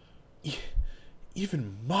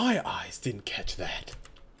 Even my eyes didn't catch that.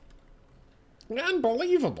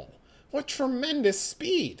 Unbelievable. What tremendous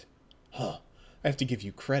speed. Huh. I have to give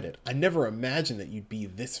you credit. I never imagined that you'd be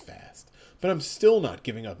this fast. But I'm still not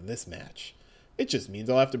giving up in this match. It just means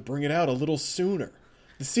I'll have to bring it out a little sooner.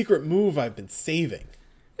 The secret move I've been saving.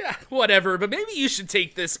 Yeah, whatever, but maybe you should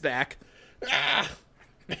take this back.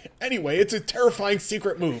 Anyway, it's a terrifying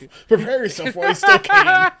secret move. Prepare yourself while you still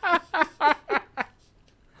can.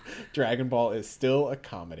 Dragon Ball is still a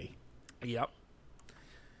comedy. Yep.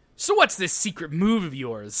 So what's this secret move of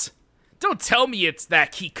yours? Don't tell me it's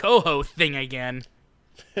that Kikoho thing again.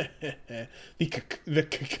 The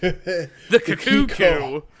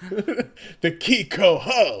Kikuku. The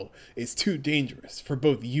Kikoho is too dangerous for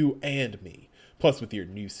both you and me. Plus, with your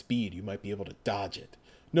new speed, you might be able to dodge it.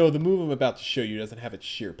 No, the move I'm about to show you doesn't have its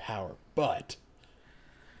sheer power, but...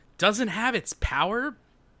 Doesn't have its power?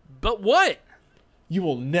 But what? You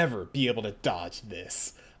will never be able to dodge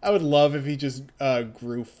this. I would love if he just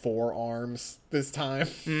grew 4 arms this time.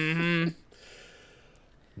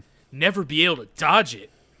 Never be able to dodge it.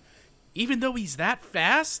 Even though he's that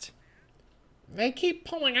fast? They keep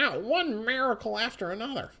pulling out one miracle after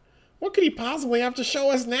another. What could he possibly have to show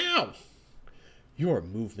us now? Your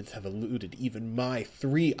movements have eluded even my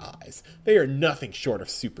 3 eyes. They are nothing short of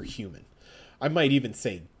superhuman. I might even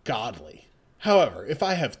say godly. However, if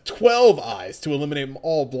I have 12 eyes to eliminate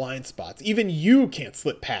all blind spots, even you can't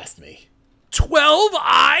slip past me. 12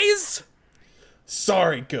 eyes?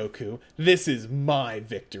 Sorry, Goku. This is my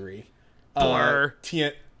victory. Blur.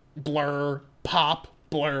 Blur. Pop.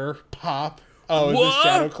 Blur. Pop. Oh, is What? this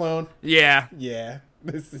Shadow Clone? Yeah. Yeah.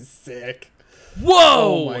 This is sick. Whoa!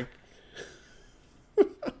 Oh my...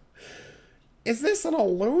 Is this an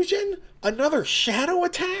illusion? Another shadow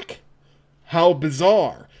attack? How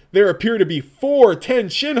bizarre. There appear to be 4 10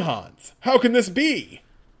 Shinhans. How can this be?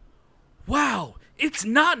 Wow, it's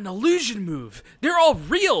not an illusion move. They're all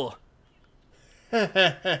real.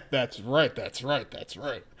 That's right.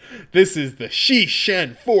 This is the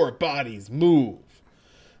Shi-Shen 4 bodies move.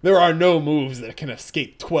 There are no moves that can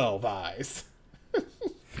escape 12 eyes.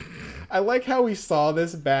 I like how we saw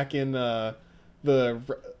this back in the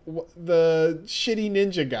shitty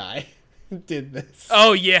ninja guy did this.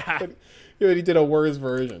 Oh, yeah. But he did a worse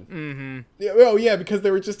version. Mm-hmm. Oh, yeah, because they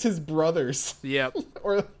were just his brothers. Yep.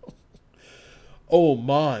 Oh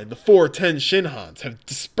my, the 4 10 Shinhans have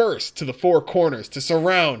dispersed to the 4 corners to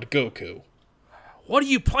surround Goku. What are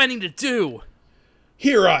you planning to do?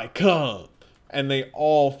 Here I come! And they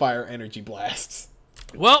all fire energy blasts.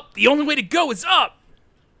 Well, the only way to go is up.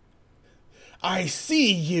 I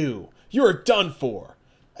see you! You're done for!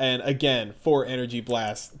 And again, 4 energy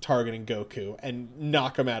blasts targeting Goku and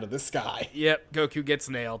knock him out of the sky. Yep, Goku gets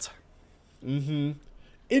nailed.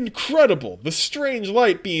 Incredible! The strange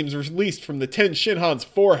light beams released from the 10 Shinhan's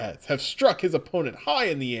foreheads have struck his opponent high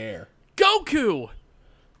in the air. Goku!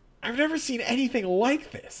 I've never seen anything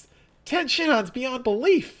like this. 10 Shinhan's beyond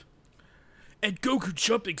belief. And Goku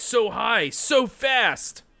jumping so high, so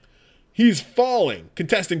fast! He's falling.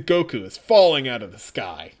 Contestant Goku is falling out of the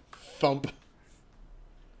sky. Thump.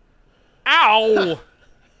 Ow!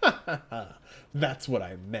 That's what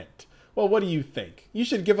I meant. Well, what do you think? You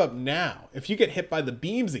should give up now. If you get hit by the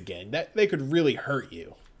beams again, they could really hurt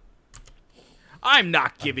you. I'm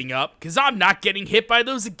not giving up, because I'm not getting hit by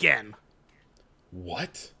those again.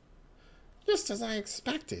 What? Just as I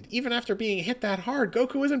expected. Even after being hit that hard,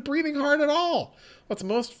 Goku isn't breathing hard at all. What's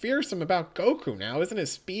most fearsome about Goku now isn't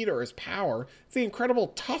his speed or his power. It's the incredible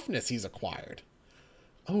toughness he's acquired.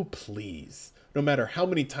 Oh, please. No matter how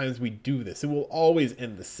many times we do this, it will always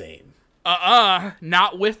end the same.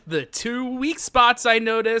 Not with the 2 weak spots I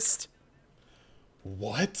noticed.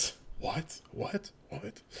 What?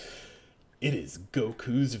 It is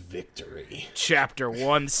Goku's victory. Chapter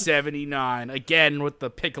 179, again with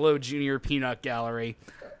the Piccolo Jr. Peanut Gallery.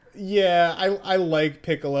 Yeah, I like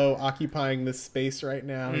Piccolo occupying this space right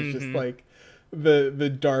now. He's just like the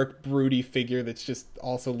dark, broody figure that's just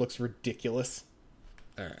also looks ridiculous.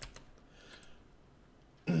 Alright.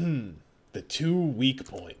 The 2 weak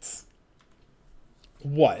points.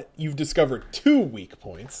 What? You've discovered 2 weak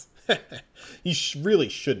points? You really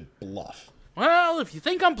shouldn't bluff. Well, if you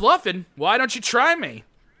think I'm bluffing, why don't you try me?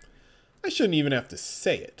 I shouldn't even have to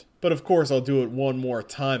say it, but of course I'll do it one more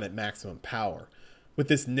time at maximum power. With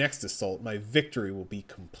this next assault, my victory will be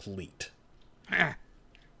complete.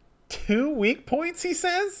 2 weak points, he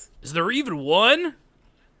says? Is there even one?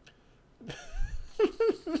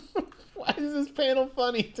 Why is this panel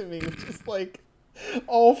funny to me? It's just like,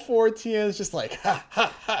 all 4 TNs just like, ha,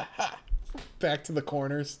 ha, ha, ha. Back to the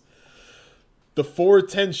corners. The 4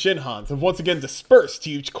 10 Shinhans have once again dispersed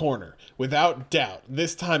to each corner. Without doubt,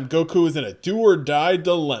 this time Goku is in a do-or-die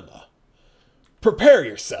dilemma. Prepare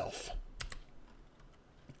yourself.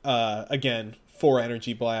 Again, 4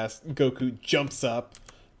 energy blast. Goku jumps up.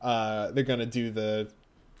 They're gonna do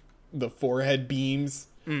the forehead beams.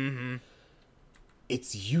 Mm-hmm.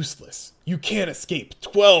 It's useless. You can't escape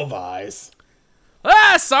 12 Eyes.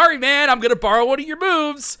 Sorry, man. I'm gonna borrow one of your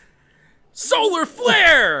moves. Solar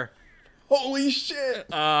Flare! Holy shit!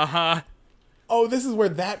 Uh-huh. Oh, this is where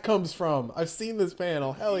that comes from. I've seen this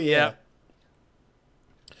panel. Hell yeah.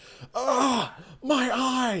 Ah, my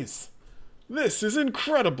eyes! This is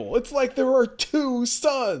incredible. It's like there are 2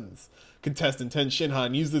 suns. Contestant 10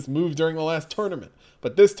 Shinhan used this move during the last tournament,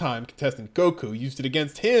 but this time contestant Goku used it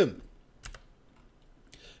against him.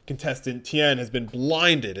 Contestant Tien has been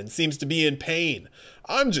blinded and seems to be in pain.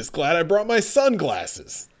 I'm just glad I brought my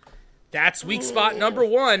sunglasses. That's weak spot number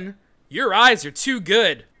 1. Your eyes are too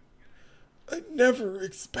good. I never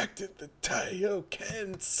expected the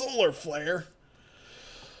Taiyo-Ken solar flare.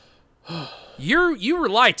 You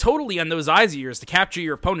rely totally on those eyes of yours to capture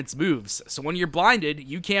your opponent's moves, so when you're blinded,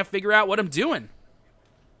 you can't figure out what I'm doing.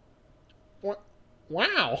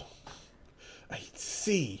 Wow. I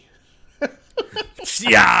see.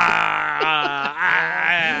 Yeah.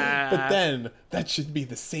 But then, that should be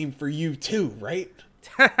the same for you too, right?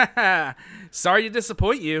 Sorry to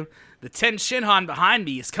disappoint you. The 10 Shinhan behind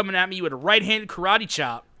me is coming at me with a right-handed karate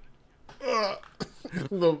chop.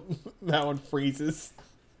 That one freezes.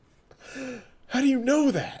 How do you know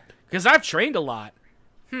that? Because I've trained a lot.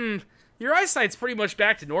 Your eyesight's pretty much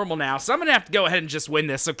back to normal now, so I'm going to have to go ahead and just win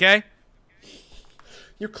this, okay?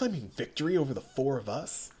 You're claiming victory over the 4 of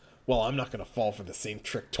us? Well, I'm not going to fall for the same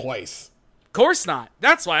trick twice. Of course not.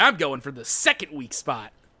 That's why I'm going for the second weak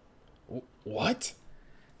spot. What?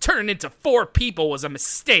 Turning into 4 people was a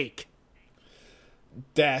mistake.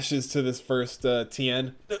 Dashes to this first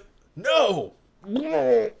Tien. No!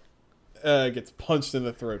 Gets punched in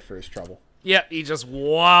the throat for his trouble. Yep, he just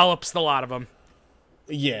wallops the lot of them.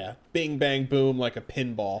 Yeah, bing bang boom like a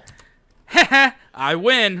pinball. I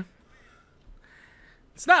win.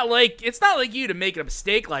 It's not like you to make a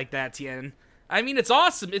mistake like that, Tien. I mean, it's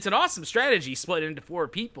awesome. It's an awesome strategy, split into 4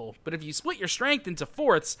 people. But if you split your strength into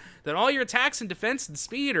fourths, then all your attacks and defense and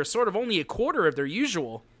speed are sort of only a quarter of their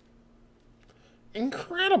usual.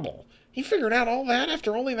 Incredible. He figured out all that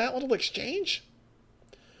after only that little exchange?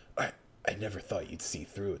 I never thought you'd see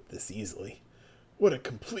through it this easily. What a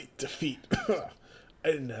complete defeat. I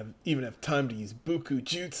didn't even have time to use Buku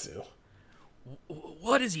Jutsu.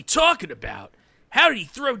 What is he talking about? How did he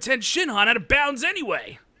throw 10 Shinhan out of bounds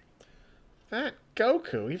anyway? That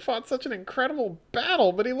Goku, he fought such an incredible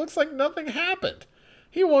battle, but he looks like nothing happened.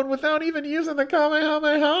 He won without even using the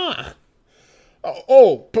Kamehameha.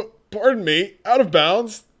 Pardon me, out of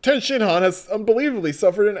bounds. Ten Shinhan has unbelievably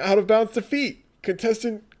suffered an out-of-bounds defeat.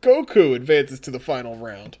 Contestant Goku advances to the final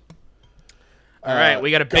round. All right, we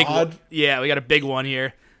got a big God. one. Yeah, we got a big one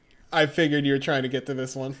here. I figured you were trying to get to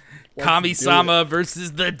this one. Let's Kami-sama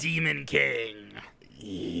versus the Demon King. do it.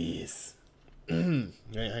 Yes.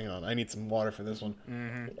 Hang on, I need some water for this one.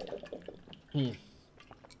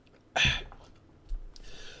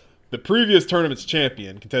 The previous tournament's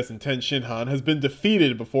champion, contestant Ten Shinhan, has been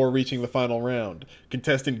defeated before reaching the final round.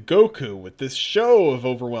 Contestant Goku, with this show of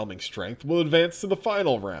overwhelming strength, will advance to the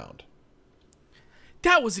final round.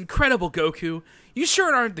 That was incredible, Goku. You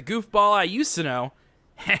sure aren't the goofball I used to know.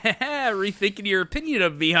 Rethinking your opinion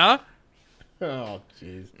of me, huh? Oh,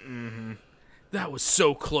 jeez. That was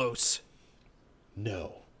so close.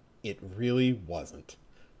 No, it really wasn't.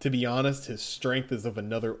 To be honest, his strength is of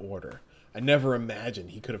another order. I never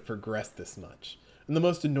imagined he could have progressed this much. And the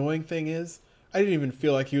most annoying thing is, I didn't even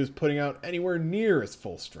feel like he was putting out anywhere near his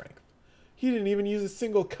full strength. He didn't even use a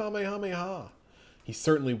single Kamehameha. He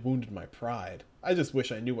certainly wounded my pride. I just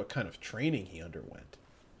wish I knew what kind of training he underwent.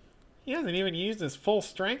 He hasn't even used his full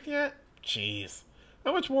strength yet? Jeez.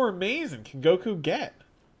 How much more amazing can Goku get?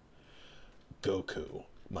 Goku,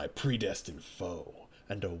 my predestined foe,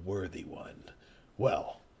 and a worthy one.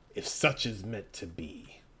 Well, if such is meant to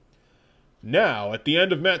be. Now, at the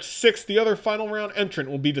end of match 6, the other final round entrant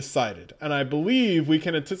will be decided, and I believe we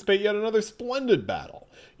can anticipate yet another splendid battle.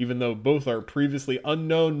 Even though both are previously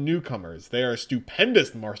unknown newcomers, they are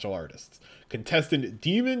stupendous martial artists. Contestant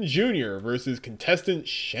Demon Jr. versus contestant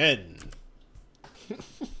Shen.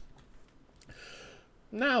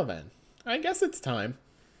 Now then, I guess it's time.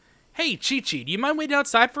 Hey, Chi-Chi, do you mind waiting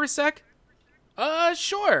outside for a sec?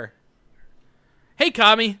 Sure. Hey,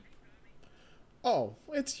 Kami. Oh,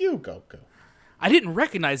 it's you, Goku. I didn't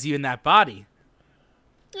recognize you in that body.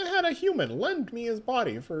 I had a human lend me his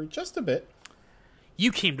body for just a bit.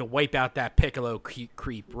 You came to wipe out that Piccolo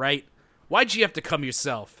creep, right? Why'd you have to come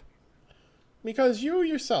yourself? Because you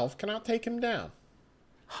yourself cannot take him down.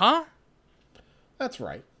 Huh? That's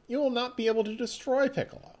right. You will not be able to destroy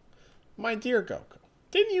Piccolo. My dear Goku,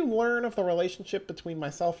 didn't you learn of the relationship between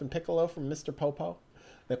myself and Piccolo from Mr. Popo?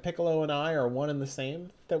 That Piccolo and I are one and the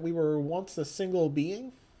same? That we were once a single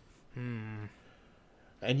being? And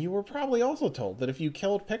you were probably also told that if you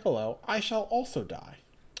killed Piccolo, I shall also die.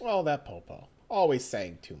 Well, that Popo. Always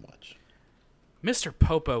saying too much. Mr.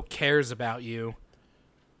 Popo cares about you.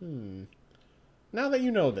 Now that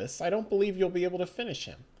you know this, I don't believe you'll be able to finish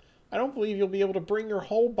him. I don't believe you'll be able to bring your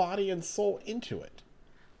whole body and soul into it.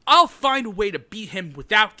 I'll find a way to beat him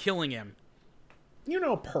without killing him. You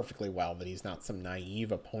know perfectly well that he's not some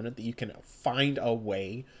naive opponent that you can find a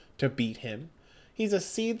way to beat him. He's a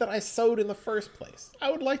seed that I sowed in the first place.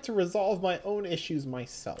 I would like to resolve my own issues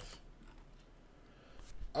myself.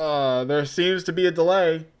 There seems to be a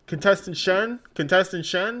delay. Contestant Shen,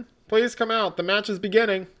 please come out. The match is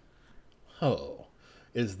beginning. Oh,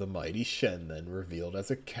 is the mighty Shen then revealed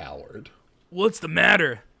as a coward? What's the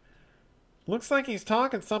matter? Looks like he's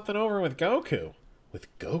talking something over with Goku. With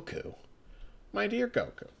Goku? My dear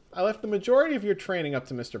Goku, I left the majority of your training up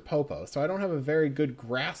to Mr. Popo, so I don't have a very good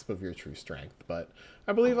grasp of your true strength, but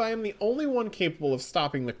I believe I am the only one capable of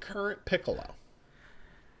stopping the current Piccolo.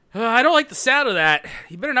 I don't like the sound of that.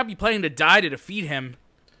 You better not be planning to die to defeat him.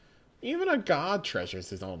 Even a god treasures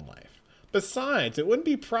his own life. Besides, it wouldn't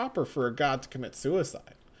be proper for a god to commit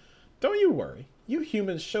suicide. Don't you worry. You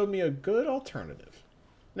humans showed me a good alternative.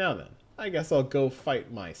 Now then, I guess I'll go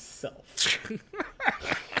fight myself.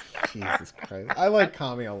 Jesus Christ. I like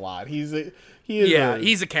Kami a lot. He's a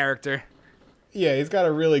character. Yeah, he's got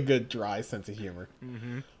a really good dry sense of humor.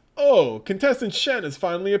 Oh, contestant Shen has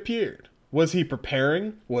finally appeared. Was he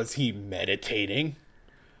preparing? Was he meditating?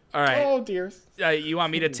 All right. Oh, dears. You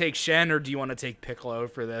want me to take Shen, or do you want to take Piccolo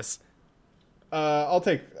for this? I'll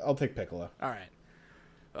take Piccolo. All right.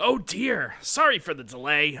 Oh, dear. Sorry for the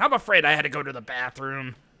delay. I'm afraid I had to go to the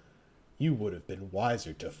bathroom. You would have been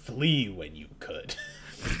wiser to flee when you could.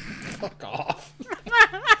 Fuck off.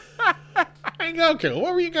 Hey, Goku,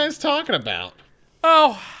 what were you guys talking about?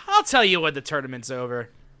 Oh, I'll tell you when the tournament's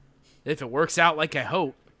over. If it works out like I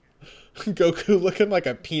hope. Goku looking like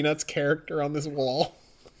a Peanuts character on this wall.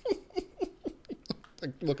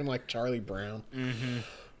 Looking like Charlie Brown.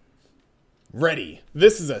 Ready.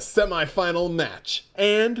 This is a semi-final match.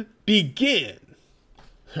 And begin.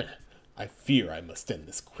 I fear I must end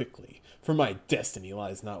this quickly, for my destiny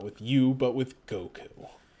lies not with you, but with Goku.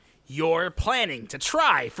 You're planning to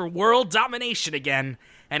try for world domination again,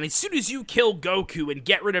 and as soon as you kill Goku and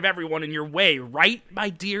get rid of everyone in your way, right, my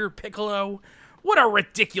dear Piccolo? What a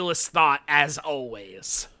ridiculous thought, as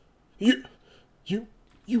always. You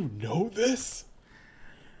You know this?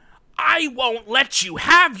 I won't let you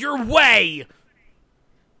have your way!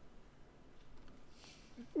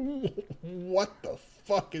 What the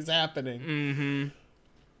fuck is happening?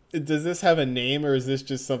 Mm-hmm. Does this have a name, or is this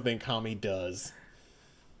just something Kami does?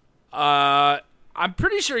 I'm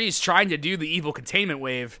pretty sure he's trying to do the evil containment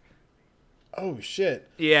wave. Oh shit!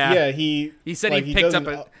 Yeah, yeah. He said like, he picked up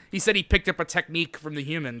a. He said he picked up a technique from the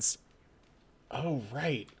humans. Oh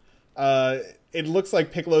right. It looks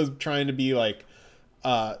like Piccolo's trying to be like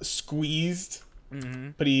squeezed,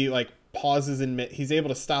 but he like pauses in mid. He's able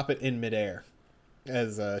to stop it in midair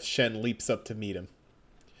as Shen leaps up to meet him.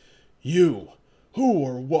 You, who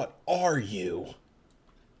or what are you?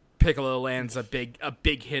 Piccolo lands a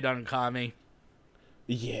big hit on Kami.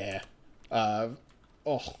 Yeah.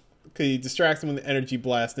 He distracts him with the energy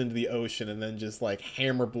blast into the ocean and then just, like,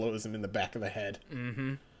 hammer blows him in the back of the head.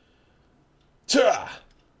 Mm-hmm. Cha!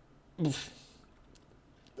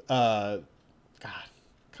 God.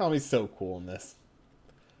 Kami's so cool in this.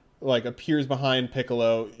 Like, appears behind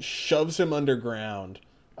Piccolo, shoves him underground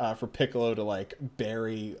for Piccolo to, like,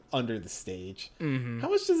 bury under the stage. Mm-hmm. How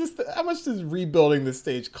much does rebuilding the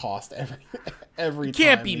stage cost every time?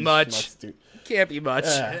 Can't be much. Can't be much.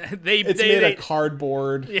 It's made of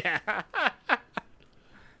cardboard. Yeah.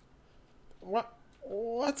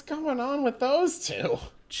 What's going on with those two?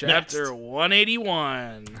 Chapter Next.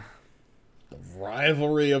 181. The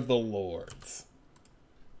Rivalry of the Lords.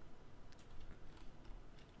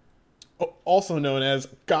 Also known as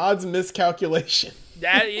God's Miscalculation.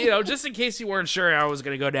 That, just in case you weren't sure how it was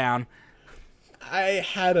going to go down. I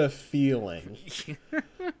had a feeling.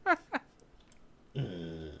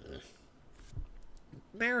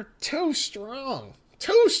 They're too strong.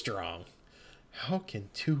 Too strong. How can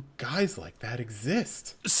two guys like that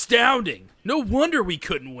exist? Astounding. No wonder we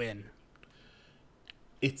couldn't win.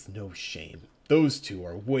 It's no shame. Those two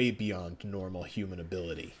are way beyond normal human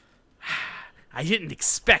ability. I didn't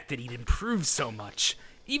expect that he'd improve so much.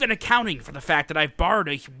 Even accounting for the fact that I've borrowed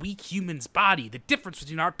a weak human's body, the difference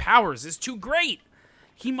between our powers is too great.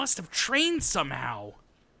 He must have trained somehow.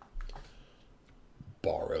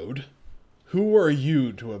 Borrowed? Who are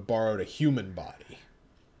you to have borrowed a human body?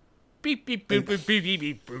 Beep, beep, boop, boop, beep, beep,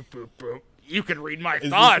 beep, boop, boop, boop. You can read my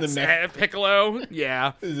thoughts, Piccolo.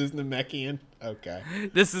 Yeah. Is this Namekian? Okay.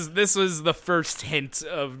 This was the first hint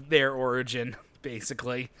of their origin,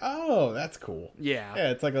 basically. Oh, that's cool. Yeah.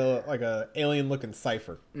 Yeah, it's like a alien looking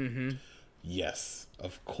cipher. Mm-hmm. Yes,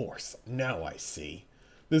 of course. Now I see.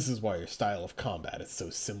 This is why your style of combat is so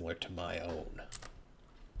similar to my own.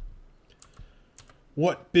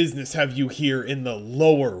 What business have you here in the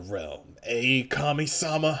lower realm,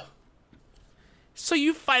 Kami-sama? So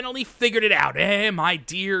you finally figured it out, my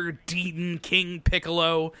dear Deaton King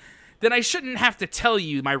Piccolo? Then I shouldn't have to tell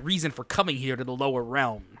you my reason for coming here to the lower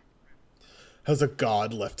realm. Has a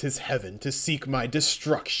god left his heaven to seek my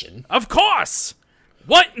destruction? Of course!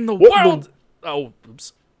 What in the world? Oh,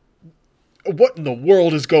 oops. What in the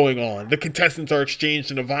world is going on? The contestants are exchanged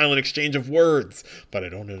in a violent exchange of words, but I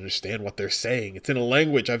don't understand what they're saying. It's in a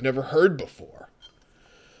language I've never heard before.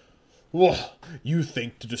 Whoa, you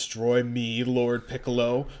think to destroy me, Lord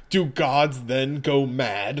Piccolo? Do gods then go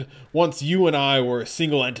mad? Once you and I were a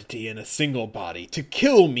single entity in a single body. To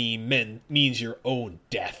kill me means your own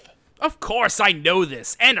death. Of course I know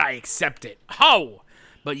this, and I accept it. Ho!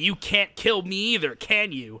 But you can't kill me either,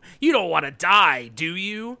 can you? You don't want to die, do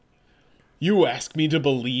you? You ask me to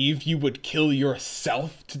believe you would kill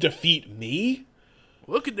yourself to defeat me?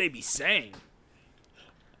 What could they be saying?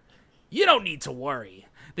 You don't need to worry.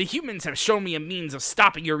 The humans have shown me a means of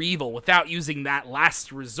stopping your evil without using that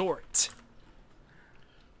last resort.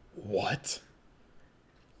 What?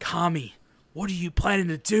 Kami, what are you planning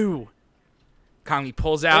to do? Kami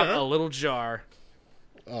pulls out a little jar.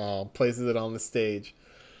 Oh, places it on the stage.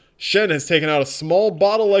 Shen has taken out a small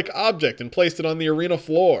bottle-like object and placed it on the arena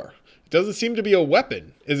floor. It doesn't seem to be a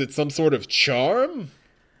weapon. Is it some sort of charm?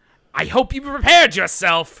 I hope you prepared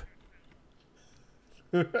yourself.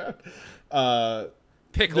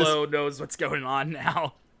 Piccolo knows what's going on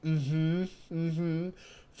now.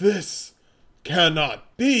 This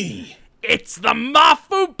cannot be. It's the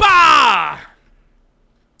Mafuba!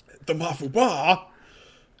 The Mafuba?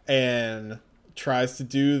 And tries to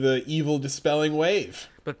do the evil dispelling wave.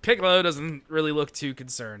 But Piccolo doesn't really look too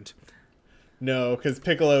concerned. No, because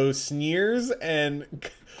Piccolo sneers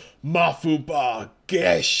and Mafuba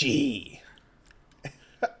Geshi.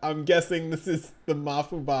 I'm guessing this is the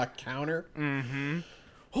Mafuba counter. Mm-hmm.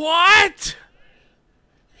 What?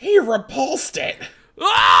 He repulsed it.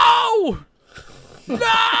 Oh! No!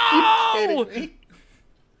 Are you kidding me?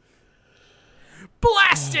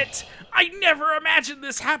 Blast it! I never imagined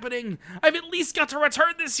this happening. I've at least got to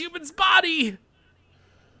return this human's body.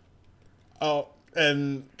 Oh,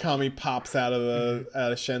 and Kami pops out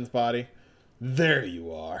of Shen's body. There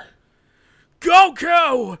you are.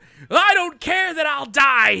 Goku! I don't care that I'll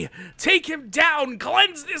die! Take him down!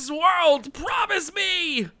 Cleanse this world! Promise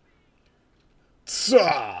me!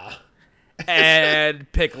 Tsa!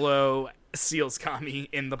 And Piccolo seals Kami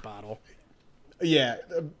in the bottle. Yeah,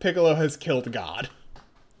 Piccolo has killed God.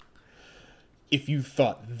 If you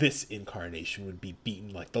thought this incarnation would be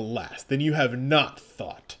beaten like the last, then you have not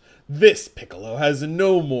thought. This Piccolo has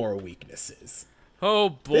no more weaknesses. Oh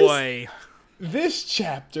boy. This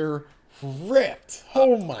chapter ripped.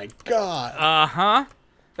 Oh my god. Uh-huh.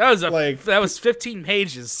 That was 15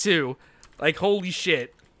 pages too. Like, holy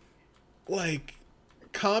shit. Like,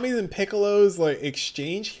 Kami's and Piccolo's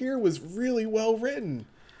exchange here was really well written.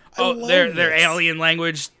 Their alien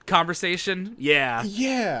language conversation? Yeah.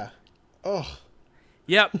 Yeah. Oh.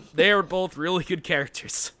 Yep, they are both really good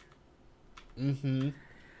characters. Mm-hmm.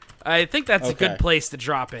 I think that's a good place to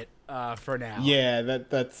drop it for now. Yeah,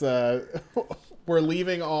 that's we're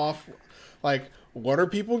leaving off, what are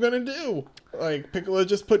people gonna do? Piccolo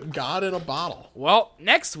just put God in a bottle. Well,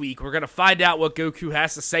 next week we're gonna find out what Goku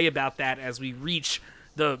has to say about that as we reach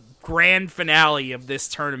the grand finale of this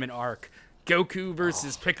tournament arc. Goku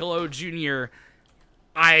versus Piccolo Jr.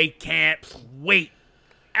 I can't wait.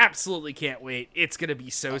 Absolutely can't wait. It's gonna be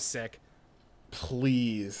so sick.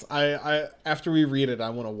 Please, I after we read it, I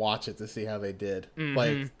want to watch it to see how they did.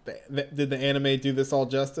 Mm-hmm. Did the anime do this all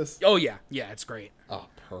justice? Oh yeah, it's great. Oh,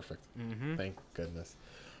 perfect. Mm-hmm. Thank goodness.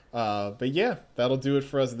 But yeah, that'll do it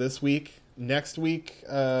for us this week. Next week,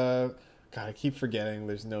 God, I keep forgetting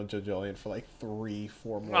there's no JoJolion for 3-4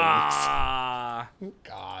 more weeks.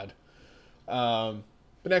 God.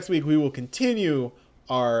 But next week we will continue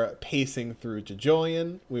our pacing through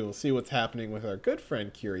JoJolion. We will see what's happening with our good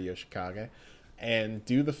friend Kira Yoshikage and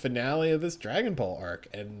do the finale of this Dragon Ball arc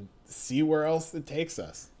and see where else it takes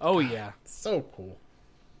us. Oh, yeah. So cool.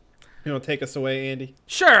 You want to take us away, Andy?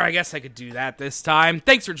 Sure, I guess I could do that this time.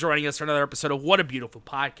 Thanks for joining us for another episode of What a Beautiful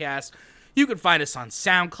Podcast. You can find us on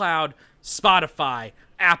SoundCloud, Spotify,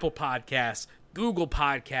 Apple Podcasts, Google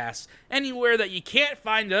Podcasts, anywhere that you can't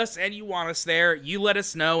find us and you want us there, you let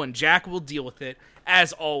us know and Jack will deal with it.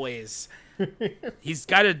 As always, he's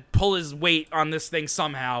got to pull his weight on this thing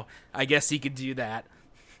somehow. I guess he could do that.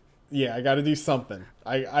 Yeah, I got to do something.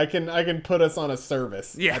 I can put us on a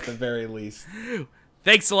service at the very least.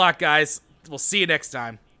 Thanks a lot, guys. We'll see you next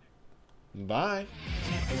time. Bye.